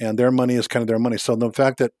 And their money is kind of their money. So the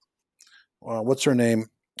fact that, what's her name?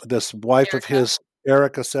 This wife of Erika. his,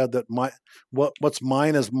 Erika, said that what's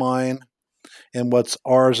mine is mine, and what's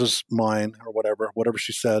ours is mine, or whatever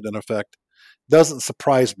she said in effect, doesn't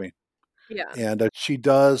surprise me. Yeah. And she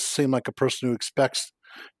does seem like a person who expects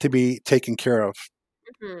to be taken care of.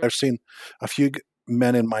 Mhm. I've seen a few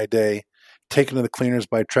men in my day taken to the cleaners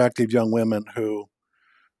by attractive young women who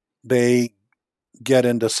they get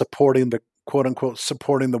into supporting the quote unquote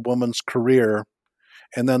supporting the woman's career,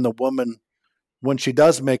 and then the woman, when she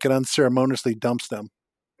does make it, unceremoniously dumps them.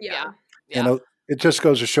 Yeah. Yeah. It just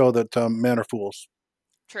goes to show that men are fools.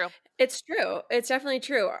 True. It's true. It's definitely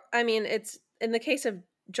true. I mean, it's in the case of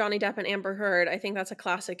Johnny Depp and Amber Heard, I think that's a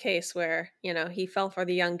classic case where, he fell for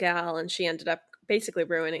the young gal and she ended up basically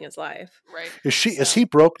ruining his life. Right. Is he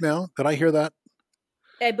broke now? Did I hear that?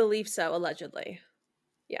 I believe so, allegedly.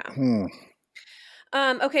 Yeah. Hmm.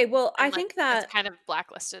 Okay, well, I And, think it's that kind of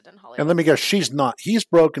blacklisted in Hollywood. And let me guess, she's not. He's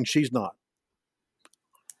broke and she's not.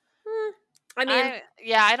 I mean,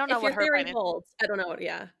 I don't know if what your her theory financial. holds, I don't know.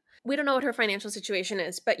 Yeah. We don't know what her financial situation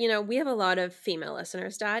is, but we have a lot of female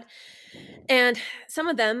listeners, Dad. And some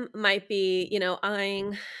of them might be,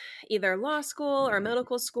 eyeing either law school or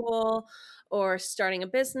medical school or starting a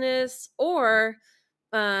business or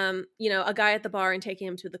a guy at the bar and taking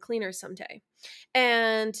him to the cleaners someday.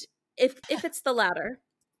 And if it's the latter,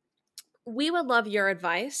 we would love your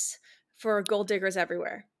advice for gold diggers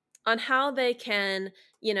everywhere on how they can,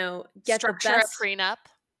 get Structure the best a prenup.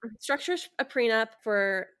 structure a prenup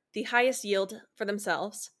for the highest yield for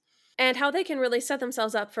themselves and how they can really set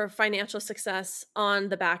themselves up for financial success on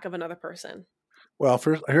the back of another person. Well,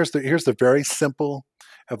 first, here's the very simple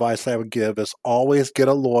advice I would give: is always get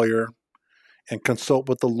a lawyer and consult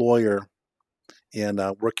with the lawyer in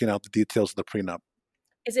working out the details of the prenup.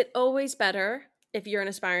 Is it always better if you're an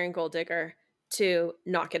aspiring gold digger to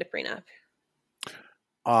not get a prenup?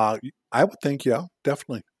 I would think, yeah,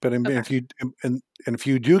 definitely. But Okay. if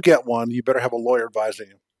you do get one, you better have a lawyer advising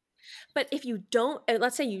you. But if you don't,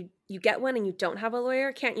 let's say you get one and you don't have a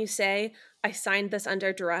lawyer, can't you say, I signed this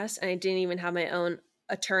under duress and I didn't even have my own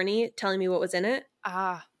attorney telling me what was in it?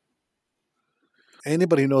 Ah.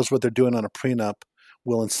 Anybody who knows what they're doing on a prenup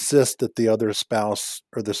will insist that the other spouse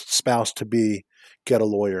or the spouse to be get a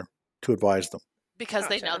lawyer to advise them. Because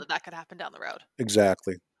they know Gotcha. that could happen down the road.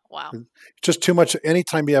 Exactly. Wow. It's just too much.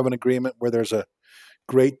 Anytime you have an agreement where there's a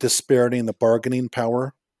great disparity in the bargaining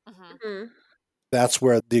power, Mm-hmm. that's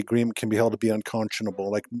where the agreement can be held to be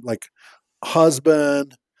unconscionable. Like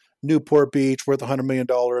husband, Newport Beach, worth $100 million,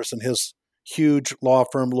 and his huge law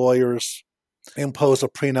firm lawyers impose a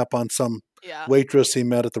prenup on some Yeah. waitress he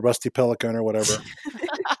met at the Rusty Pelican or whatever.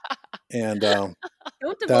 And Don't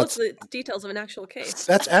divulge That's- the details of an actual case.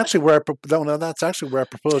 that's actually where that's actually where I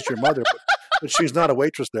proposed to your mother, but she's not a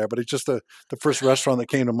waitress there. But it's just the first restaurant that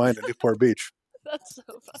came to mind at Newport Beach. That's so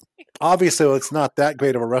funny. Obviously, it's not that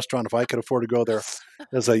great of a restaurant if I could afford to go there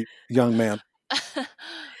as a young man.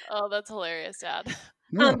 Oh, that's hilarious, Dad.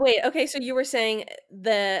 No. Wait, okay, so you were saying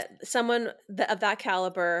someone of that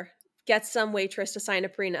caliber gets some waitress to sign a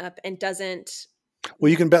prenup and doesn't. Well,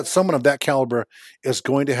 you can bet someone of that caliber is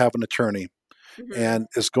going to have an attorney, Mhm. and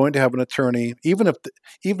is going to have an attorney, even if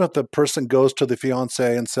the person goes to the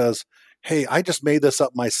fiance and says, "Hey, I just made this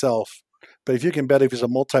up myself." But if you can bet, if he's a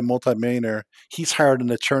multi-millionaire, he's hired an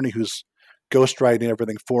attorney who's ghostwriting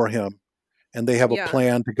everything for him, and they have Yeah. a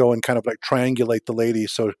plan to go and kind of like triangulate the lady,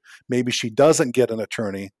 so maybe she doesn't get an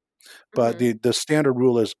attorney. But Mhm. the standard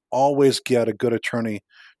rule is always get a good attorney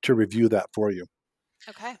to review that for you.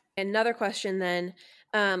 Okay. Another question then.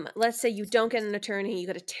 Let's say you don't get an attorney, you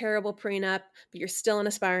get a terrible prenup, but you're still an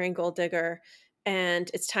aspiring gold digger, and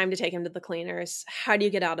it's time to take him to the cleaners. How do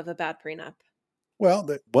you get out of a bad prenup? Well,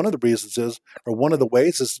 one of the reasons is, or one of the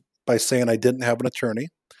ways is by saying I didn't have an attorney,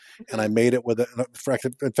 and I Mhm. made it with it.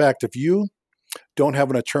 In fact, if you don't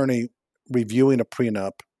have an attorney reviewing a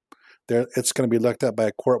prenup, it's going to be looked at by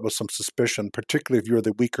a court with some suspicion, particularly if you're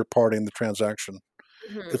the weaker party in the transaction.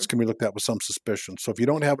 It's Mhm. going to be looked at with some suspicion. So if you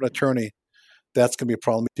don't have an attorney, that's going to be a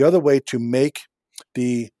problem. The other way to make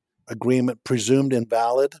the agreement presumed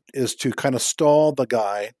invalid is to kind of stall the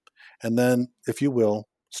guy, and then, if you will,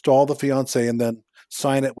 stall the fiance and then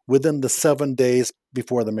sign it within the 7 days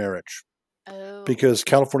before the marriage. Oh. Because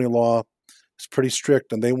California law is pretty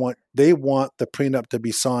strict, and they want the prenup to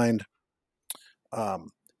be signed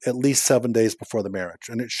at least 7 days before the marriage,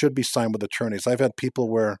 and it should be signed with attorneys. I've had people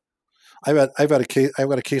where I've got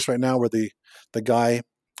a case right now where the guy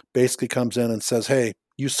basically comes in and says, "Hey,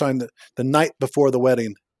 you signed the night before the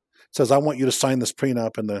wedding." Says, "I want you to sign this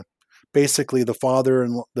prenup," and basically the father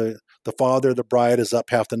and the bride is up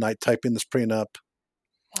half the night typing this prenup,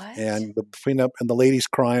 What? and the prenup, and the lady's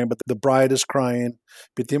crying, but the bride is crying,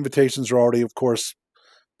 but the invitations are already, of course,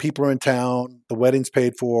 people are in town, the wedding's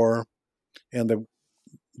paid for, and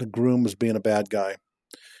the groom is being a bad guy,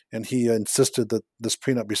 and he insisted that this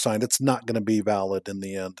prenup be signed. It's not going to be valid in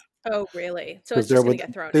the end. Oh, really? So Because it's just going to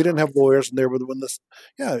get thrown they out. didn't have lawyers, and they were when this.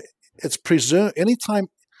 Yeah, it's presumed anytime.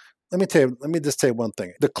 Let me just tell you one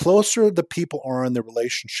thing. The closer the people are in the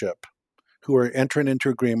relationship who are entering into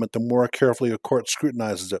agreement, the more carefully a court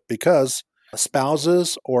scrutinizes it, because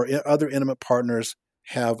spouses or other intimate partners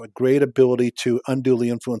have a great ability to unduly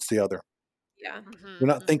influence the other. Yeah. Mhm, You're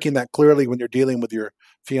not mhm. thinking that clearly when you're dealing with your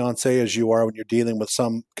fiance as you are when you're dealing with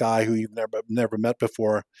some guy who you've never met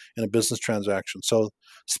before in a business transaction. So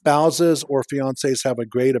spouses or fiancés have a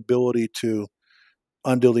great ability to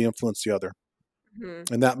unduly influence the other,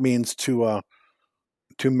 Mhm. and that means to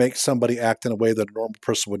make somebody act in a way that a normal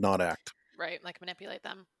person would not act. Right, like manipulate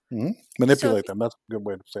them. Manipulate them. That's a good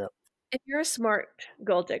way to say it. If you're a smart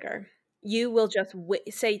gold digger, you will just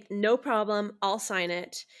say, no problem, I'll sign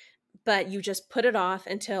it, but you just put it off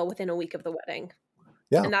until within a week of the wedding.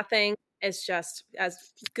 Yeah. And that thing is just as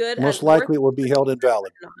good Most as likely it will be held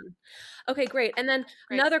invalid. on. Okay, great. And then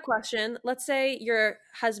Great. another question. Let's say your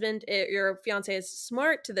husband, your fiance is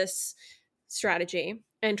smart to this strategy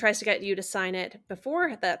and tries to get you to sign it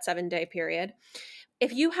before that 7-day period.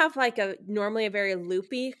 If you have like normally a very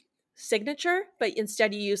loopy signature, but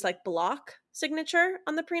instead you use like block signature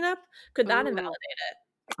on the prenup, could that Ooh. invalidate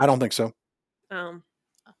I don't think so. it?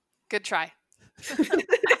 Good try.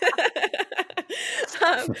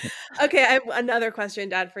 Okay, I have another question,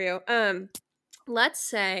 Dad, for you.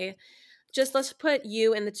 Let's put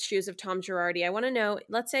you in the shoes of Tom Girardi. I want to know,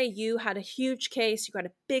 let's say you had a huge case, you got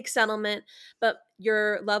a big settlement, but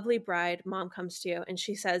your lovely bride, mom, comes to you and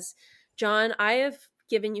she says, "John, I have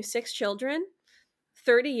given you 6 children,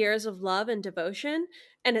 30 years of love and devotion,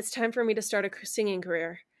 and it's time for me to start a singing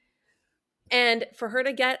career." And for her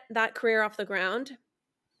to get that career off the ground,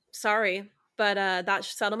 sorry, but that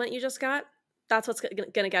settlement you just got, that's what's going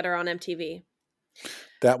to get her on MTV.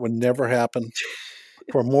 That would never happen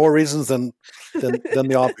for more reasons than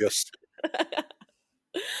the obvious.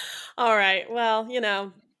 All right. Well,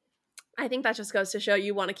 I think that just goes to show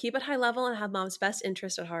you want to keep it high level and have mom's best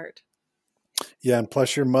interest at heart. Yeah, and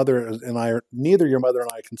plus your mother and I are, neither your mother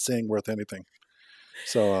and I can sing worth anything.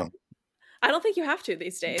 So I don't think you have to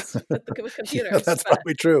these days with computers. yeah, that's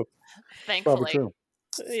probably true. Thankfully. Probably true.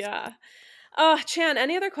 Yeah. Oh, Chan,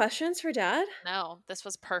 any other questions for Dad? No, this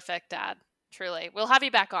was perfect, Dad. Truly. We'll have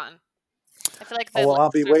you back on. I feel like Oh, well,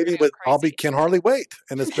 I'll be listeners are waiting, gonna go crazy. can hardly wait.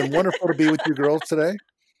 And it's been wonderful to be with you girls today,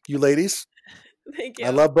 you ladies. Thank you. I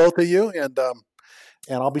love both of you, and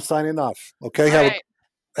I'll be signing off. Okay, All right.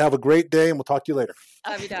 have a great day, and we'll talk to you later.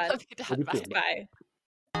 Love you, Dad. Love you, Dad. Love you Bye. too. Bye.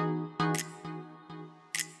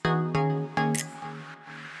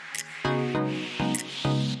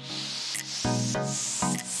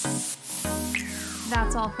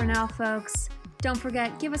 That's all for now, folks. Don't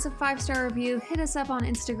forget, give us a 5-star review, hit us up on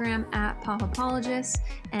Instagram at Popapologists,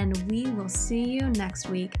 and we will see you next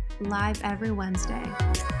week, live every Wednesday.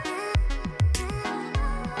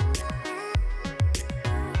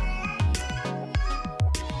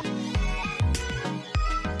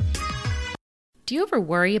 Do you ever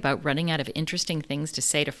worry about running out of interesting things to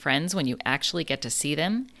say to friends when you actually get to see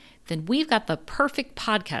them? Then we've got the perfect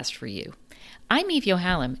podcast for you. I'm Eve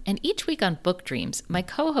Yohalem, and each week on Book Dreams, my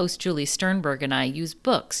co-host Julie Sternberg and I use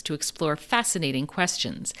books to explore fascinating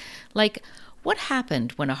questions, like what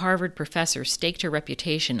happened when a Harvard professor staked her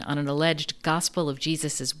reputation on an alleged Gospel of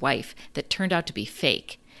Jesus' wife that turned out to be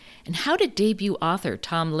fake? And how did debut author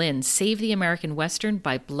Tom Lynn save the American Western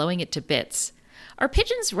by blowing it to bits? Are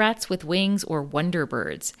pigeons rats with wings or wonder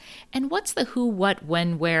birds? And what's the who, what,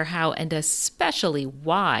 when, where, how, and especially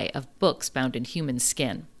why of books bound in human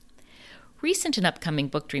skin? Recent and upcoming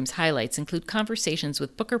Book Dreams highlights include conversations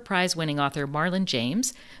with Booker Prize-winning author Marlon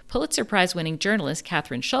James, Pulitzer Prize-winning journalist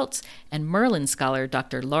Catherine Schultz, and Merlin scholar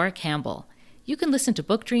Dr. Laura Campbell. You can listen to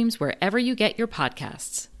Book Dreams wherever you get your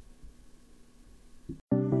podcasts.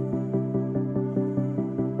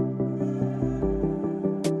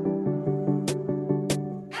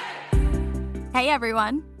 Hey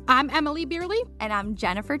everyone, I'm Emily Beerley, and I'm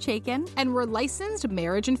Jennifer Chaikin, and we're licensed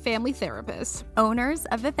marriage and family therapists, owners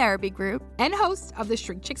of the Therapy Group, and hosts of the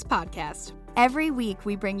Shrink Chicks podcast. Every week,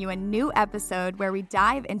 we bring you a new episode where we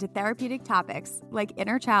dive into therapeutic topics like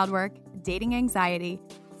inner child work, dating anxiety,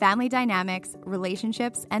 family dynamics,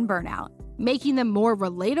 relationships, and burnout, making them more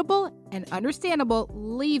relatable and understandable,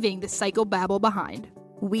 leaving the psychobabble behind.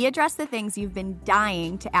 We address the things you've been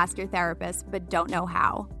dying to ask your therapist but don't know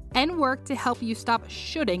how, and work to help you stop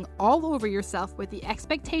shooting all over yourself with the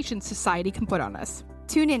expectations society can put on us.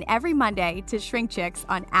 Tune in every Monday to Shrink Chicks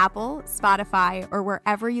on Apple, Spotify, or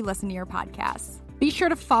wherever you listen to your podcasts. Be sure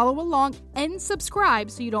to follow along and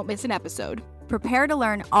subscribe so you don't miss an episode. Prepare to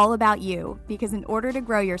learn all about you, because in order to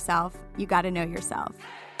grow yourself, you got to know yourself.